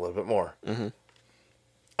go down a little bit more. Mm-hmm.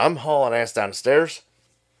 I'm hauling ass down the stairs,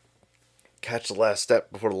 catch the last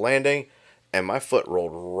step before the landing, and my foot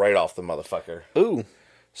rolled right off the motherfucker. Ooh.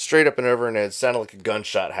 Straight up and over, and it sounded like a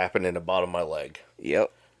gunshot happened in the bottom of my leg.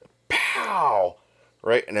 Yep. Pow!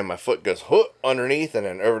 Right? And then my foot goes hook underneath and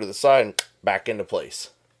then over to the side and back into place.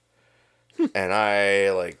 And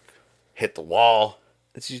I, like, hit the wall.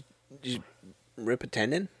 Did you rip a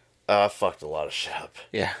tendon? I fucked a lot of shit up.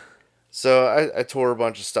 Yeah. So I tore a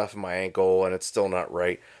bunch of stuff in my ankle, and it's still not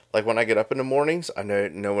right. Like, when I get up in the mornings, I know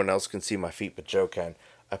no one else can see my feet, but Joe can.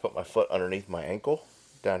 I put my foot underneath my ankle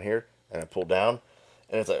down here, and I pull down,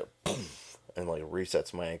 and it's like, poof, and like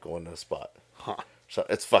resets my ankle into the spot. Huh. So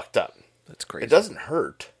it's fucked up. That's crazy. It doesn't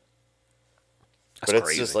hurt, That's but it's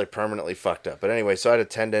crazy. just like permanently fucked up. But anyway, so I had a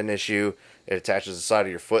tendon issue. It attaches the side of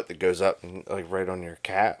your foot that goes up and like right on your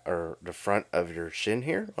cat or the front of your shin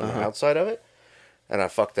here on the outside of it, and I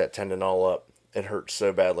fucked that tendon all up. It hurt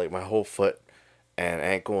so bad, like my whole foot and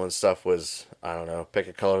ankle and stuff was, I don't know, pick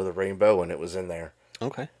a color of the rainbow, and it was in there.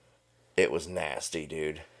 Okay. It was nasty,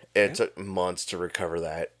 dude. It took months to recover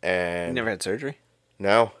that, and You never had surgery?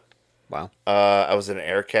 no. Wow. I was in an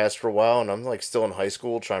air cast for a while, and I'm like still in high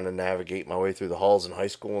school, trying to navigate my way through the halls in high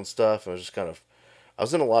school and stuff. And I was just I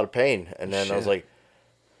was in a lot of pain, and then I was Shit. like,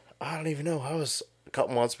 I don't even know. I was a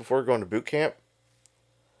couple months before going to boot camp.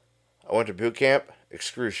 I went to boot camp,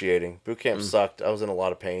 excruciating. Boot camp sucked. I was in a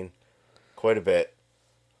lot of pain, quite a bit,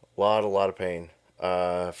 a lot of pain,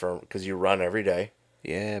 because you run every day.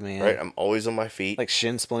 Yeah, man. Right, I'm always on my feet. Like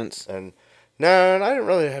shin splints. And no, I didn't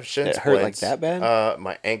really have shin It splints. hurt like that bad?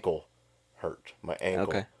 My ankle hurt. My ankle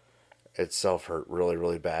Okay. itself hurt really,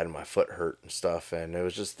 really bad, and my foot hurt and stuff. And it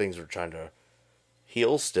was just things were trying to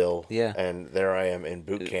heal still. Yeah. And there I am in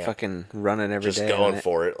boot camp, Fucking running every day. just on going it.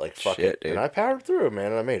 for it, like fuck Shit, it. dude. And I powered through it, man,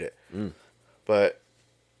 and I made it. But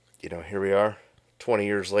here we are, 20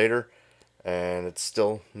 years later, and it's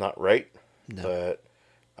still not right. No. But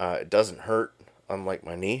it doesn't hurt, unlike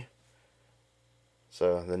my knee.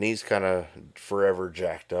 So the knee's kind of forever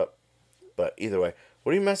jacked up. But either way,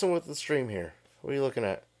 what are you messing with the stream here? What are you looking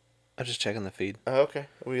at? I'm just checking the feed. Oh, okay.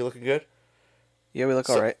 Are you looking good? Yeah, we look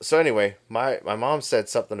So, all right. so anyway, my mom said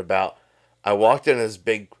something about, I walked in this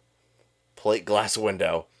big plate glass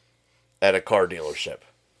window at a car dealership.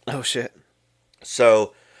 Oh, shit.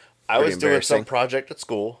 So I Pretty was doing some embarrassing. project at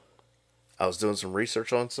school. I was doing some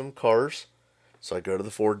research on some cars. So I go to the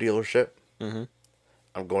Ford dealership. Mm-hmm.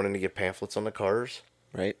 I'm going in to get pamphlets on the cars.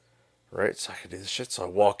 Right? Right, so I could do this shit. So I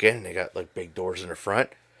walk in, and they got like big doors in the front,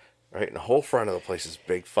 right, and the whole front of the place is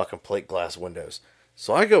big fucking plate glass windows.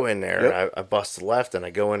 So I go in there, Yep. and I bust to the left, and I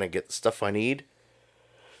go in and get the stuff I need.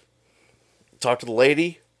 Talk to the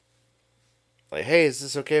lady, like, hey, is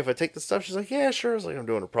this okay if I take the stuff? She's like, yeah, sure. I was like, I'm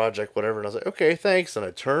doing a project, whatever. And I was like, okay, thanks. And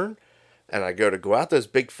I turn, and I go out those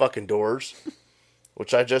big fucking doors,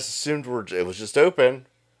 which I just assumed it was just open.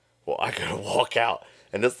 Well, I gotta walk out,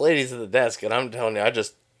 and this lady's at the desk, and I'm telling you, I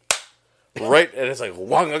just right, and it's like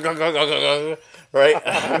right.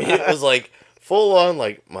 I mean, it was like full on,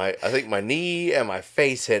 like I think my knee and my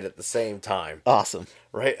face hit at the same time, Awesome.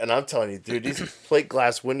 right? And I'm telling you, dude, these plate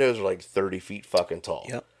glass windows are like 30 feet fucking tall.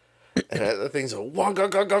 Yep. And the thing's a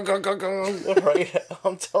right.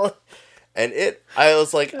 I'm telling, and I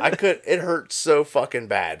was like, it hurt so fucking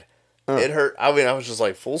bad. It hurt. I mean, I was just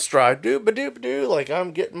like full stride, doo, like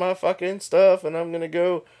I'm getting my fucking stuff, and I'm gonna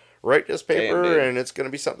go write this paper, dude. and it's gonna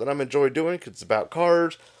be something I'm enjoy doing because it's about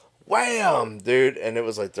cars. Wham, dude! And it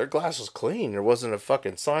was like their glass was clean. There wasn't a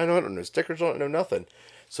fucking sign on it, or no stickers on it, no nothing.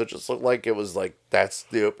 So it just looked like it was like that's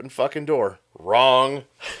the open fucking door. Wrong,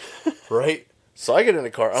 right? So I get in the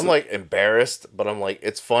car. I'm like embarrassed, but I'm like,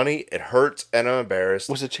 it's funny. It hurts, and I'm embarrassed.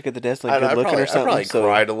 Was the chick at the desk like I good looking or I something? probably So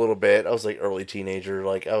cried a little bit. I was like early teenager.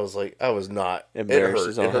 Like I was not Embarrassed It hurt.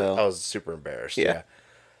 as all It hurt. hell. I was super embarrassed. Yeah.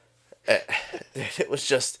 Yeah. It was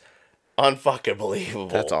just unfucking believable.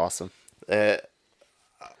 that's awesome.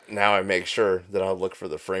 now I make sure that I'll look for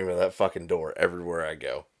the frame of that fucking door everywhere I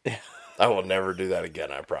go. I will never do that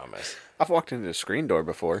again, I promise. I've walked into a screen door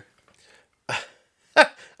before.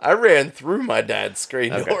 I ran through my dad's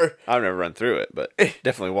screen door. I've never run through it, but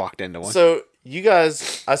definitely walked into one. So, you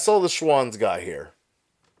guys, I saw the Schwann's guy here.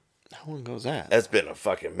 How long ago was that? That's been a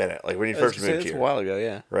fucking minute. Like when you first moved It's here. a while ago,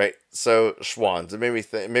 yeah. Right? So, Schwann's. It made me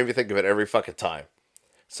think of it every fucking time.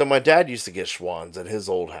 So, my dad used to get Schwann's at his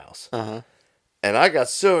old house. Uh-huh. And I got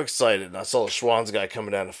so excited, and I saw the Schwann's guy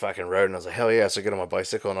coming down the fucking road, and I was like, hell yeah. So I get on my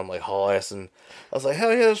bicycle, and I'm like haul-assing. I was like, hell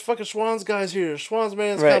yeah, there's fucking Schwann's guys here. Schwann's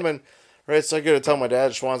man's Right. coming. Right? So I go to tell my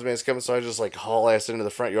dad Schwann's man's coming, so I just like haul-ass into the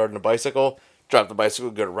front yard in the bicycle, drop the bicycle,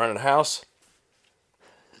 go to run in the house.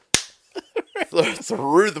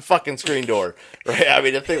 Through the fucking screen door. Right? I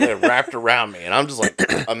mean, the thing like wrapped around me, and I'm just like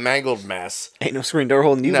a mangled mess. Ain't no screen door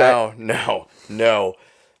holding you back. No.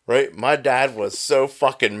 Right? My dad was so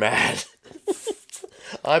fucking mad.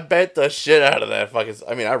 I bet the shit out of that fucking...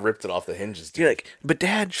 I mean, I ripped it off the hinges, dude. You're like, but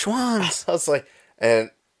Dad, Schwann's. I was like...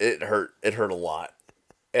 And it hurt. It hurt a lot.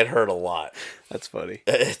 It hurt a lot. That's funny.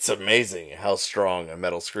 It's amazing how strong a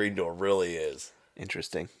metal screen door really is.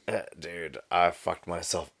 Interesting. Dude, I fucked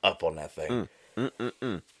myself up on that thing.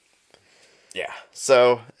 Yeah.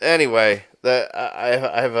 So, anyway,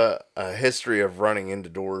 I have a history of running into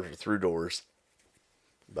doors or through doors.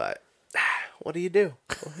 But, what do you do?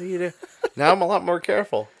 What do you do? Now I'm a lot more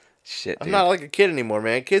careful. Shit, dude. I'm not like a kid anymore,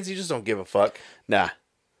 man. Kids, you just don't give a fuck. Nah,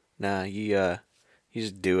 you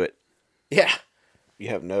just do it. Yeah. You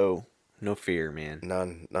have no fear, man.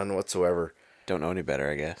 None whatsoever. Don't know any better,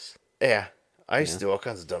 I guess. Yeah. I used to do all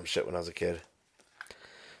kinds of dumb shit when I was a kid.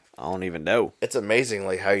 I don't even know. It's amazing,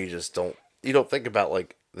 like, how you just don't think about,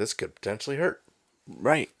 like, this could potentially hurt.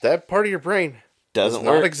 Right. That part of your brain Doesn't does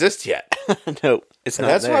not work. exist yet. No, it's And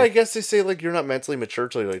not that's there. why I guess they say, like, you're not mentally mature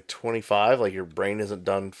till you're, like, 25. Like, your brain isn't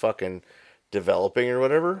done fucking developing or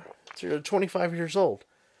whatever. So you're 25 years old.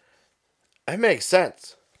 That makes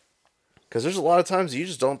sense. Because there's a lot of times you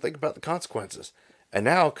just don't think about the consequences. And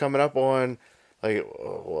now, coming up on, like,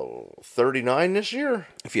 39 this year?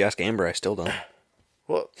 If you ask Amber, I still don't.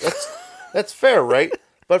 Well, that's fair, right?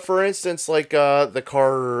 But for instance, like, the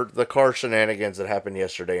car shenanigans that happened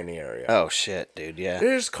yesterday in the area. Oh, shit, dude, yeah.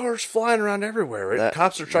 There's cars flying around everywhere. Right? That-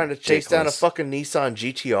 Cops are trying to chase down a ridiculous. fucking Nissan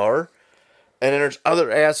GTR. And then there's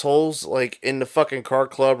other assholes, like, in the fucking car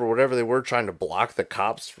club or whatever they were, trying to block the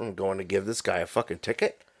cops from going to give this guy a fucking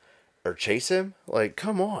ticket. Or chase him. Like,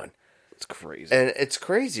 come on. It's crazy. And it's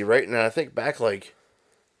crazy, right? And I think back, like,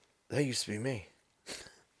 that used to be me.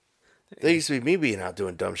 That used to be me being out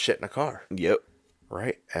doing dumb shit in a car. Yep.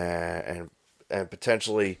 Right? And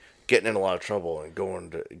potentially getting in a lot of trouble and going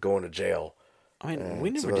to jail. I mean, we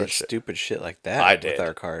some never other did shit. stupid shit like that I with did.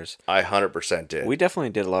 our cars. I 100% did. We definitely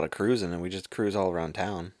did a lot of cruising, and we just cruise all around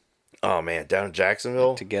town Oh, man. Down in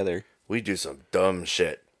Jacksonville, together. we do some dumb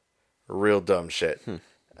shit. Real dumb shit.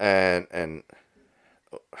 And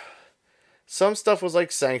some stuff was,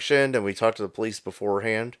 like, sanctioned, and we talked to the police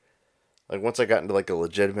beforehand. Like, once I got into, like, a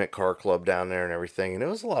legitimate car club down there and everything, and it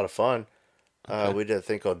was a lot of fun. We did a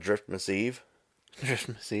thing called Driftmas Eve.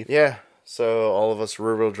 Christmas Eve. Yeah. So all of us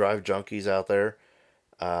rear-wheel drive junkies out there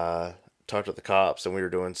talked with the cops, and we were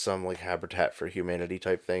doing some, like, Habitat for Humanity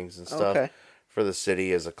type things and stuff Okay. for the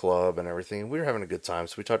city as a club and everything. And we were having a good time.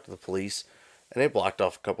 So we talked to the police, and they blocked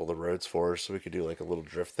off a couple of the roads for us so we could do, like, a little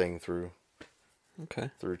drift thing through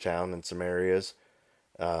Okay. town in some areas.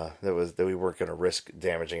 That we weren't going to risk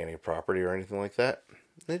damaging any property or anything like that.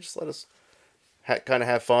 They just let us kind of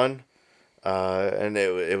have fun. And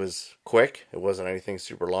it was quick. It wasn't anything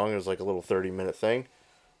super long. It was like a little 30-minute thing.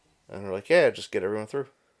 And we're like, yeah, just get everyone through.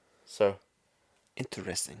 So,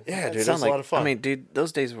 Interesting. Yeah, That dude, it sound was a lot of fun. I mean, dude,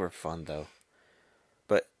 those days were fun, though.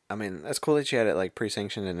 But, I mean, that's cool that you had it, like,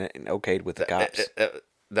 pre-sanctioned and okayed with the cops.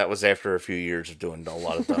 that was after a few years of doing a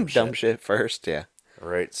lot of dumb shit. Dumb shit first, yeah.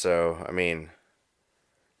 Right? So, I mean,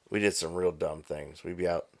 we did some real dumb things. We'd be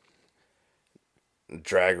out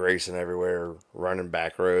drag racing everywhere, running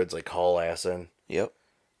back roads, like haul-assing, Yep.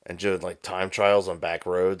 and doing, like, time trials on back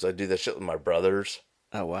roads. I do that shit with my brothers.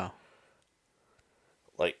 Oh, wow.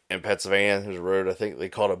 Like, in Pennsylvania, there's a road, I think they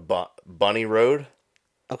called it Bunny Road.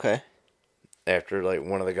 Okay. After, like,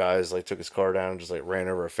 one of the guys, like, took his car down and just, like, ran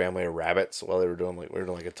over a family of rabbits while they were doing, like, we were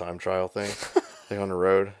doing, like, a time trial thing. On the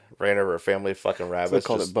road. Ran over a family of fucking So rabbits. they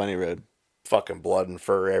called just it Bunny Road. fucking blood and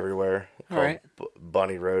fur everywhere. All Called right.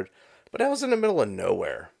 Bunny Road. But that was in the middle of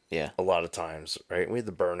nowhere. Yeah. A lot of times, right? We had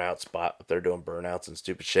the burnout spot up there doing burnouts and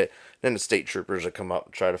stupid shit. Then the state troopers would come up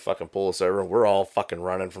and try to fucking pull us over, and we're all fucking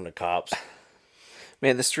running from the cops.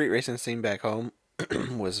 Man, the street racing scene back home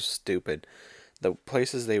was stupid. The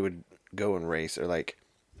places they would go and race are like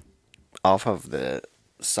off of the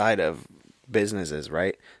side of businesses,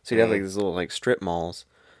 right? So you'd have like these little like strip malls,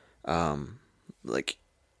 like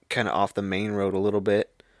kind of off the main road a little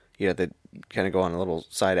bit. You have to kind of go on a little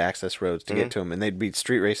side access roads to get to them, and they'd be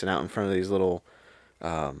street racing out in front of these little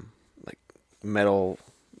like metal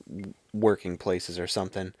working places or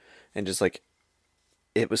something, and just like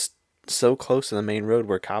it was so close to the main road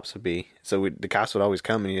where cops would be, so the cops would always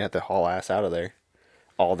come and you'd have to haul ass out of there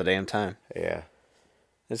all the damn time. Yeah.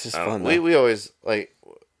 It's just fun. Though. We always like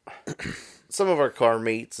some of our car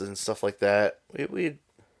meets and stuff like that. We'd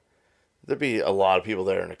there'd be a lot of people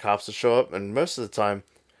there, and the cops would show up, and most of the time,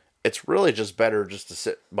 it's really just better just to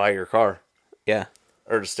sit by your car Yeah.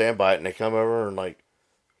 or to stand by it, and they come over and like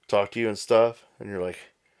talk to you and stuff, and you're like,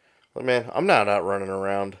 man, I'm not out running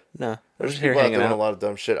around. No. There's just here people out hanging doing out. a lot of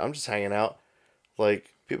dumb shit. I'm just hanging out.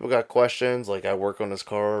 Like, people got questions. Like, I work on this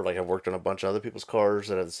car. Like, I've worked on a bunch of other people's cars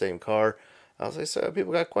that have the same car. I was like, so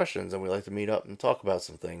people got questions, and we like to meet up and talk about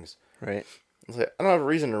some things. Right. I was like, I don't have a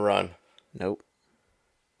reason to run. Nope.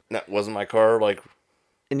 That wasn't my car, like,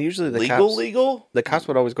 And usually the legal? the cops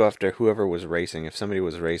would always go after whoever was racing. If somebody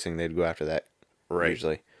was racing, they'd go after that. Right.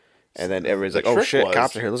 Usually. And then everybody's The like, oh trick shit, was-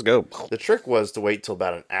 cops are here, let's go. The trick was to wait till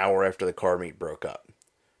about an hour after the car meet broke up.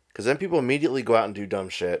 Because then people immediately go out and do dumb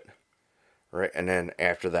shit. Right? And then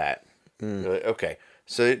after that, you're like, okay.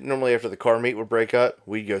 So normally after the car meet would break up,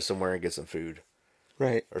 we'd go somewhere and get some food.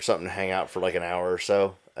 Right. Or something to hang out for like an hour or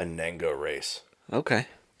so, and then go race. Okay.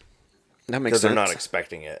 That makes Because sense. they're not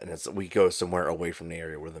expecting it, and we go somewhere away from the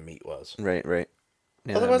area where the meet was. Right, right.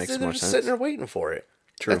 Yeah, that Otherwise, makes they're more just sense. sitting there waiting for it.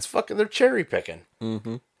 True. That's fucking, they're cherry picking.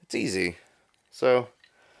 Mm-hmm. It's easy. So,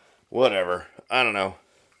 whatever. I don't know.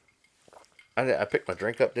 I picked my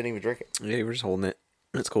drink up, didn't even drink it. Yeah, you were just holding it.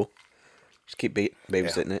 That's cool. Just keep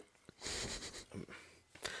babysitting it.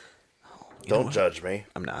 Don't judge me.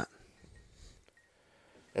 I'm not.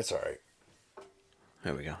 It's alright.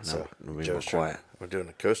 There we go. Now So, we're being more Joe's trying- quiet. we're doing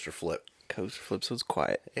a coaster flip. Coast flip, so it's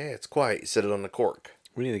quiet. Yeah, it's quiet. You sit it on the cork.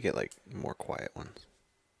 We need to get like more quiet ones.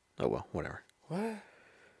 Oh well, whatever. What?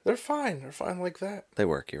 They're fine. They're fine like that. They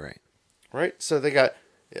work. You're right. Right? So they got,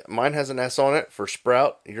 mine has an S on it for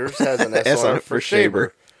Sprout. Yours has an S, on it for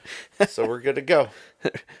Shaber. So we're good to go.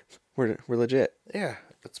 We're legit. Yeah,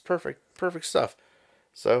 that's perfect. Perfect stuff.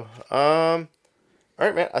 So, all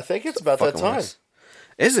right, man. I think it's about that Fucking time. works.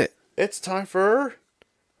 Is it? It's time for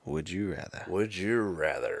Would you rather? Would You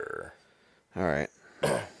Rather. All right.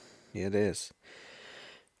 Yeah, it is.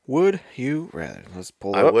 Would you rather? Let's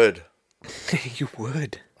pull it I up. would. You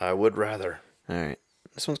would. I would rather. All right.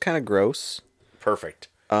 This one's kind of gross. Perfect.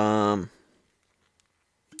 It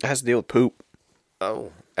has to deal with poop.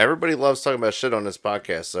 Oh, everybody loves talking about shit on this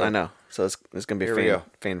podcast. So I know. So it's gonna be Here a we go.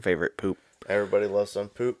 fan favorite poop. everybody loves some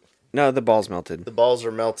poop. No, the ball's melted. The balls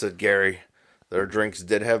are melted, Gary. Their drinks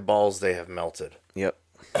did have balls. They have melted. Yep.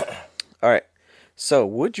 All right. So,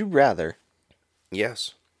 would you rather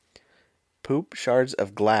Yes. poop shards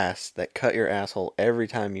of glass that cut your asshole every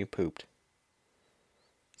time you pooped?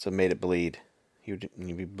 So it made it bleed. You'd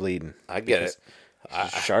be bleeding. I get it.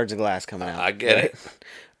 Shards of glass coming out. I get it.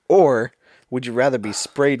 Or would you rather be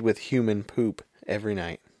sprayed with human poop every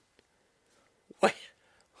night? Wait.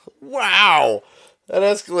 Wow. That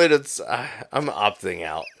escalated. I'm opting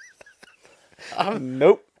out.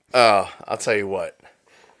 Nope. I'll tell you what.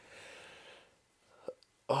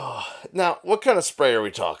 Oh, now, what kind of spray are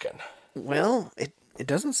we talking? Well, it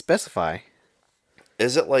doesn't specify.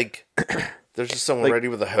 Is it like there's just someone Like- ready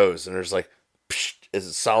with a hose and there's like, psh, is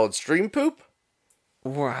it solid stream poop?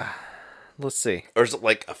 Wow. Let's see. Or is it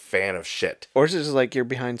like a fan of shit? Or is it just like you're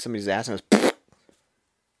behind somebody's ass and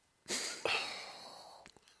it's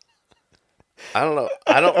I don't know.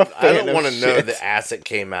 I don't fan of want to know shit. the ass it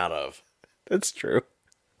came out of. That's true.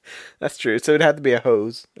 That's true. So it'd have to be a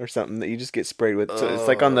hose or something that you just get sprayed with. So it's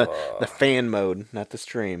like on the fan mode, not the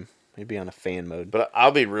stream. It'd be on a fan mode. But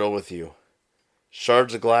I'll be real with you.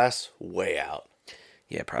 Shards of glass, way out.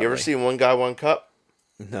 Yeah, probably. You ever seen One Guy, One Cup?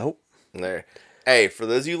 Nope. There. Hey, for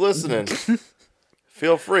those of you listening,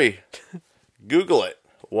 feel free. Google it.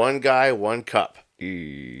 One Guy, One Cup.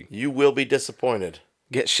 You will be disappointed.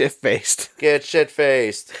 Get shit faced. Get shit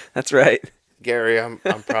faced. That's right. Gary, I'm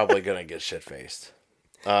probably gonna get shit faced.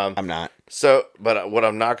 I'm not. So, but what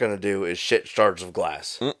I'm not gonna do is shit shards of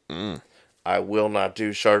glass. I will not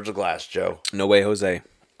do shards of glass, Joe. No way, Jose.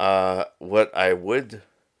 What I would,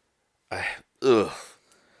 I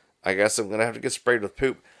guess I'm gonna have to get sprayed with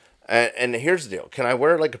poop. And here's the deal: can I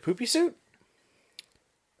wear like a poopy suit?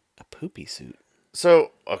 A poopy suit.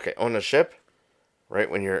 So, okay, on the ship, right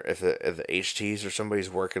when you're if the HTs or somebody's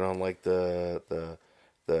working on like the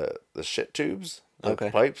shit tubes, the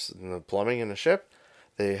Okay. pipes and the plumbing in the ship,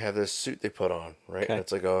 they have this suit they put on, right? Okay. And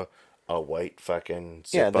it's like a white fucking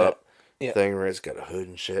Yeah, zip that- up yeah. thing where it's got a hood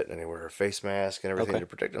and shit, and they wear a face mask and everything Okay. to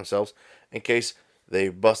protect themselves in case they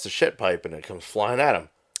bust a shit pipe and it comes flying at them.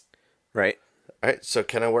 Right. All right, so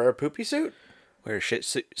can I wear a poopy suit? Wear a shit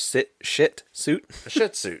suit. A shit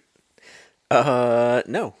suit.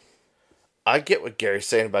 No. I get what Gary's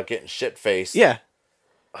saying about getting shit faced. Yeah.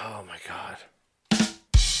 Oh my god.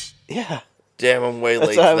 Yeah. Damn, I'm way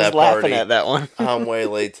late That's why I to was that laughing party. at that one. I'm way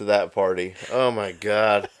late to that party. Oh my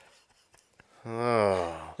god.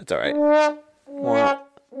 Oh That's all right.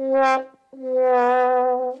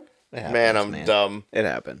 It happens, man, I'm dumb. It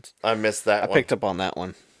happens. I missed that I one. picked up on that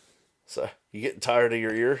one. So you getting tired of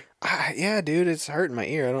your ear? Yeah, dude, it's hurting my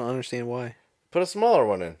ear. I don't understand why. Put a smaller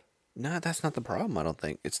one in. No, that's not the problem. I don't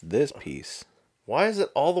think it's this piece. Why is it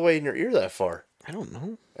all the way in your ear that far? I don't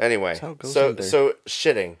know. Anyway, how it goes so under. so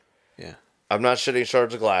shitting. Yeah. I'm not shitting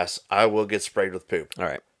shards of glass. I will get sprayed with poop. All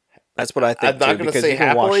right. That's what I think I'm not too, gonna because say you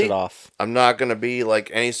can wash happily. it off. I'm not gonna be like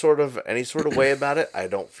any sort of way about it. I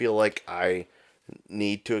don't feel like I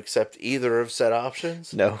need to accept either of said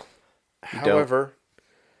options. No. However,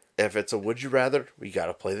 if it's a would you rather, we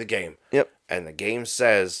gotta play the game. Yep. And the game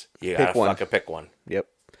says you Pick gotta one. fucking pick one. Yep.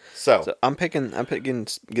 So, So I'm getting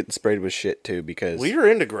sprayed with shit too because well, you're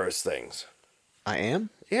into gross things. I am.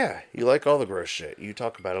 Yeah, you like all the gross shit. You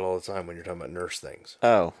talk about it all the time when you're talking about nurse things.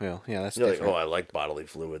 Oh, well, yeah, that's You're like, different. oh, I like bodily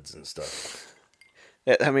fluids and stuff.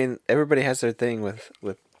 I mean, everybody has their thing with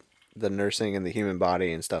the nursing and the human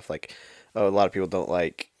body and stuff. Like, oh, a lot of people don't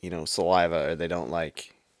like saliva, or they don't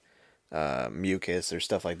like mucus or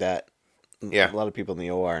stuff like that. Yeah. A lot of people in the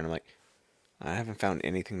OR, and I'm like, I haven't found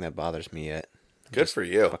anything that bothers me yet. I'm Good just for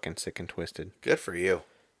you. Fucking sick and twisted, Good for you,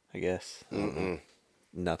 I guess.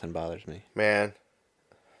 Nothing bothers me. man.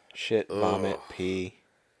 Shit, vomit, pee,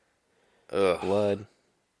 Ugh. blood,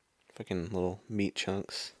 fucking little meat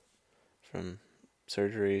chunks from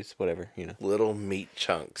surgeries, whatever, Little meat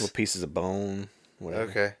chunks. little pieces of bone,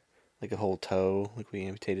 whatever. Okay. Like a whole toe, like we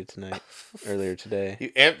amputated tonight, earlier today.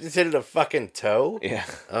 You amputated a fucking toe? Yeah.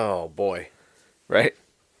 Oh, boy. Right?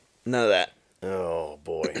 None of that. Oh,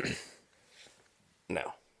 boy.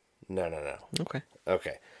 No. No. Okay.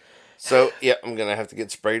 Okay. So, yeah, I'm going to have to get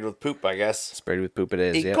sprayed with poop, I guess. Sprayed with poop it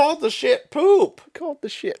is, He yeah. called the shit poop. Called the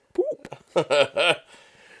shit poop.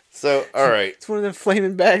 So, all right. It's one of them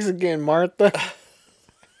flaming bags again, Martha.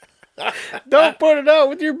 Don't put it out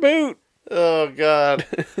with your boot. Oh, God.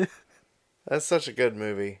 That's such a good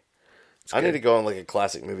movie. I need to go on like a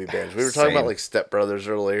classic movie binge. We were talking about Same. like Step Brothers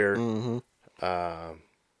earlier. Mm-hmm.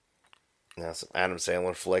 Now some Adam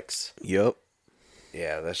Sandler flicks. Yup.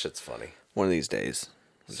 Yeah, that shit's funny. One of these days.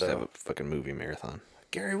 We'll So- just have a fucking movie marathon.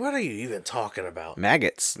 Gary, what are you even talking about?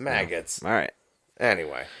 Maggots. Maggots. All right.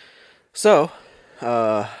 Anyway, So,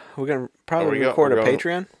 we're going to probably we go- record a we're going-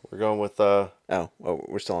 Patreon. we're going with Oh,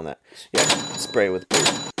 we're still on that. Yeah, spray with poop.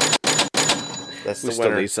 that's We the still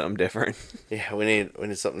winner. need something different. Yeah, we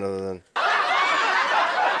need something other than.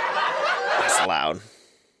 That's loud.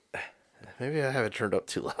 Maybe I have it turned up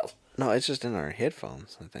too loud. No, it's just in our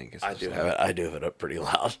headphones, I think. It's I just do loud. have it. I do have it up pretty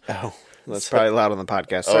loud. Oh, that's probably loud on the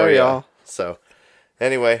podcast. Oh, Sorry, yeah. y'all. So,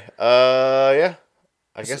 anyway, yeah,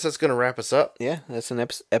 I guess that's gonna wrap us up. Yeah, that's an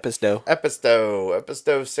episode.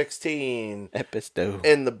 Episode 16 Episode.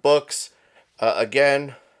 in the books.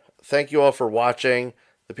 Again, thank you all for watching.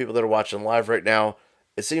 The people that are watching live right now.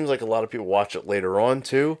 It seems like a lot of people watch it later on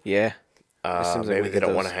too. Yeah. It seems like Maybe we they get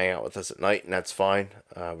don't want those- to hang out with us at night, and that's fine.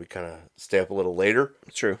 We kind of stay up a little later.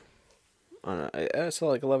 It's true. It's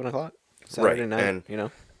like 11 o'clock. Saturday Right, night,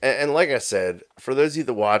 and- And like I said, for those of you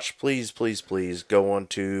that watch, please go on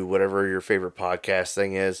to whatever your favorite podcast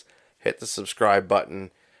thing is. Hit the subscribe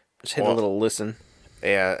button. just hit a Well- little listen.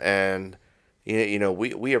 Yeah, and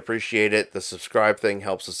we appreciate it. The subscribe thing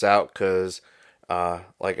helps us out because,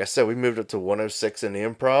 like I said, we moved up to 106 in the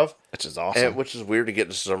improv, Which is awesome. and, which is weird to get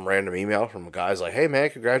just some random email from guys like, "Hey man,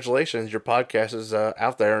 congratulations, your podcast is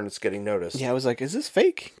out there and it's getting noticed." Yeah, I was like, is this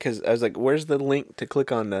fake? Because I was like, where's the link to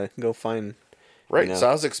click on to go find... right. know. So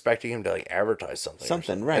I was expecting him to like advertise something, or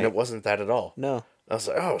Something, right. And it wasn't that at all. No. I was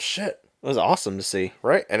like, "Oh shit!" It was awesome to see.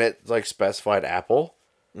 Right, and it like specified Apple.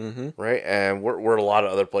 Mm-hmm. Right, and we're at a lot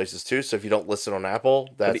of other places too. So if you don't listen on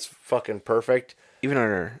Apple, that's fucking perfect. Even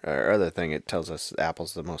on our other thing, it tells us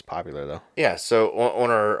Apple's the most popular, though. Yeah. So on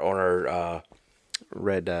our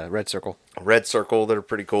Red circle. Red Circle, that are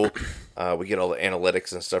pretty cool. We get all the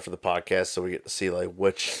analytics and stuff for the podcast, so we get to see like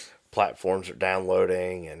which platforms are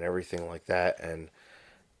downloading and everything like that. And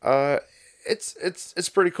it's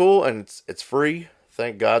pretty cool, and it's free.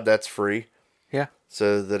 Thank God that's free. Yeah.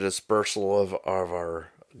 So the dispersal of our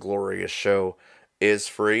glorious show is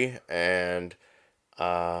free, and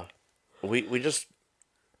we just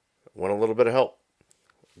want a little bit of help.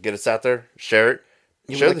 Get us out there, share it,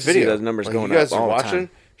 share like the to see video. those numbers When going you guys up are all the watching,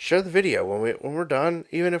 time. share the video when we're done.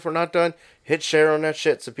 Even if we're not done, hit share on that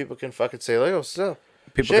shit so people can fucking say, like, oh, so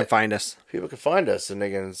People can find us. People can find us and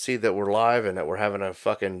they can see that we're live and that we're having a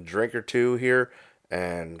fucking drink or two here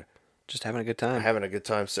and Just having a good time. having a good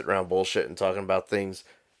time sitting around bullshit and talking about things.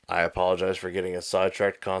 I apologize for getting us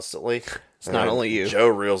sidetracked constantly. It's not only you. Joe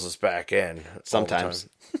reels us back in all the Sometimes. time.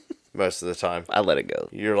 Most of the time. I let it go.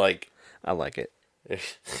 You're like, I like it.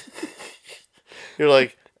 you're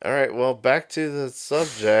like, all right, well, back to the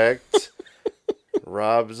subject.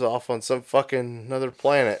 Rob's off on some fucking another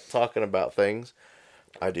planet talking about things.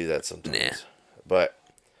 I do that sometimes. Nah. But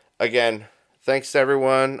again, thanks to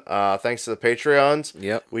everyone. Thanks to the Patreons.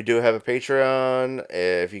 Yep. We do have a Patreon.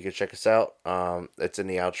 If you could check us out. It's in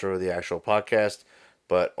the outro of the actual podcast.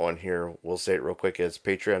 But on here, we'll say it real quick. It's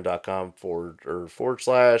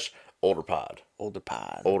patreon.com/olderpod. Olderpod.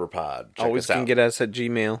 Olderpod. Check Always us can out. get us at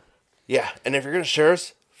Gmail. Yeah, and if you're gonna share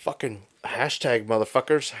us, fucking hashtag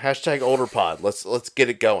motherfuckers. Hashtag olderpod. Let's get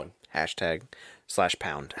it going. #/#.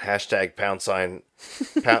 Hashtag pound sign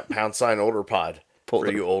olderpod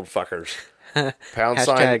for you old fuckers. Pound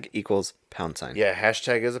sign. Hashtag equals #. Yeah,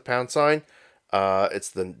 hashtag is a pound sign. It's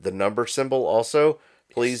the number symbol also.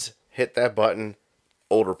 Please hit that button.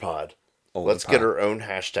 Olderpod. Let's get our own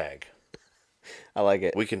hashtag. I like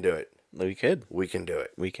it. We can do it. We could. We can do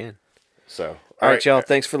it. We can. So, All right, y'all.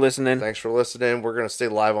 Thanks for listening. Thanks for listening. We're going to stay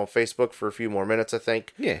live on Facebook for a few more minutes, I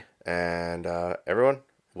think. Yeah. And everyone,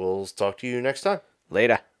 we'll talk to you next time.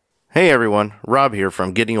 Later. Hey everyone, Rob here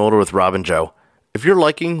from Getting Older with Rob and Joe. If you're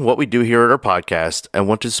liking what we do here at our podcast and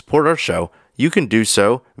want to support our show, you can do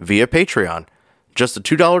so via Patreon. Just a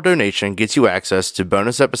 $2 donation gets you access to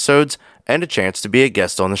bonus episodes and a chance to be a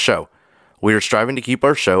guest on the show. We are striving to keep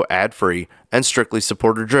our show ad-free and strictly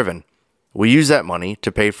supporter-driven. We use that money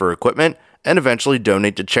to pay for equipment and eventually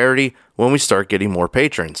donate to charity when we start getting more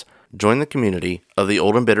patrons. Join the community of the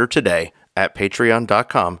Old and Bitter today at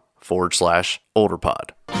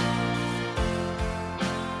patreon.com/olderpod.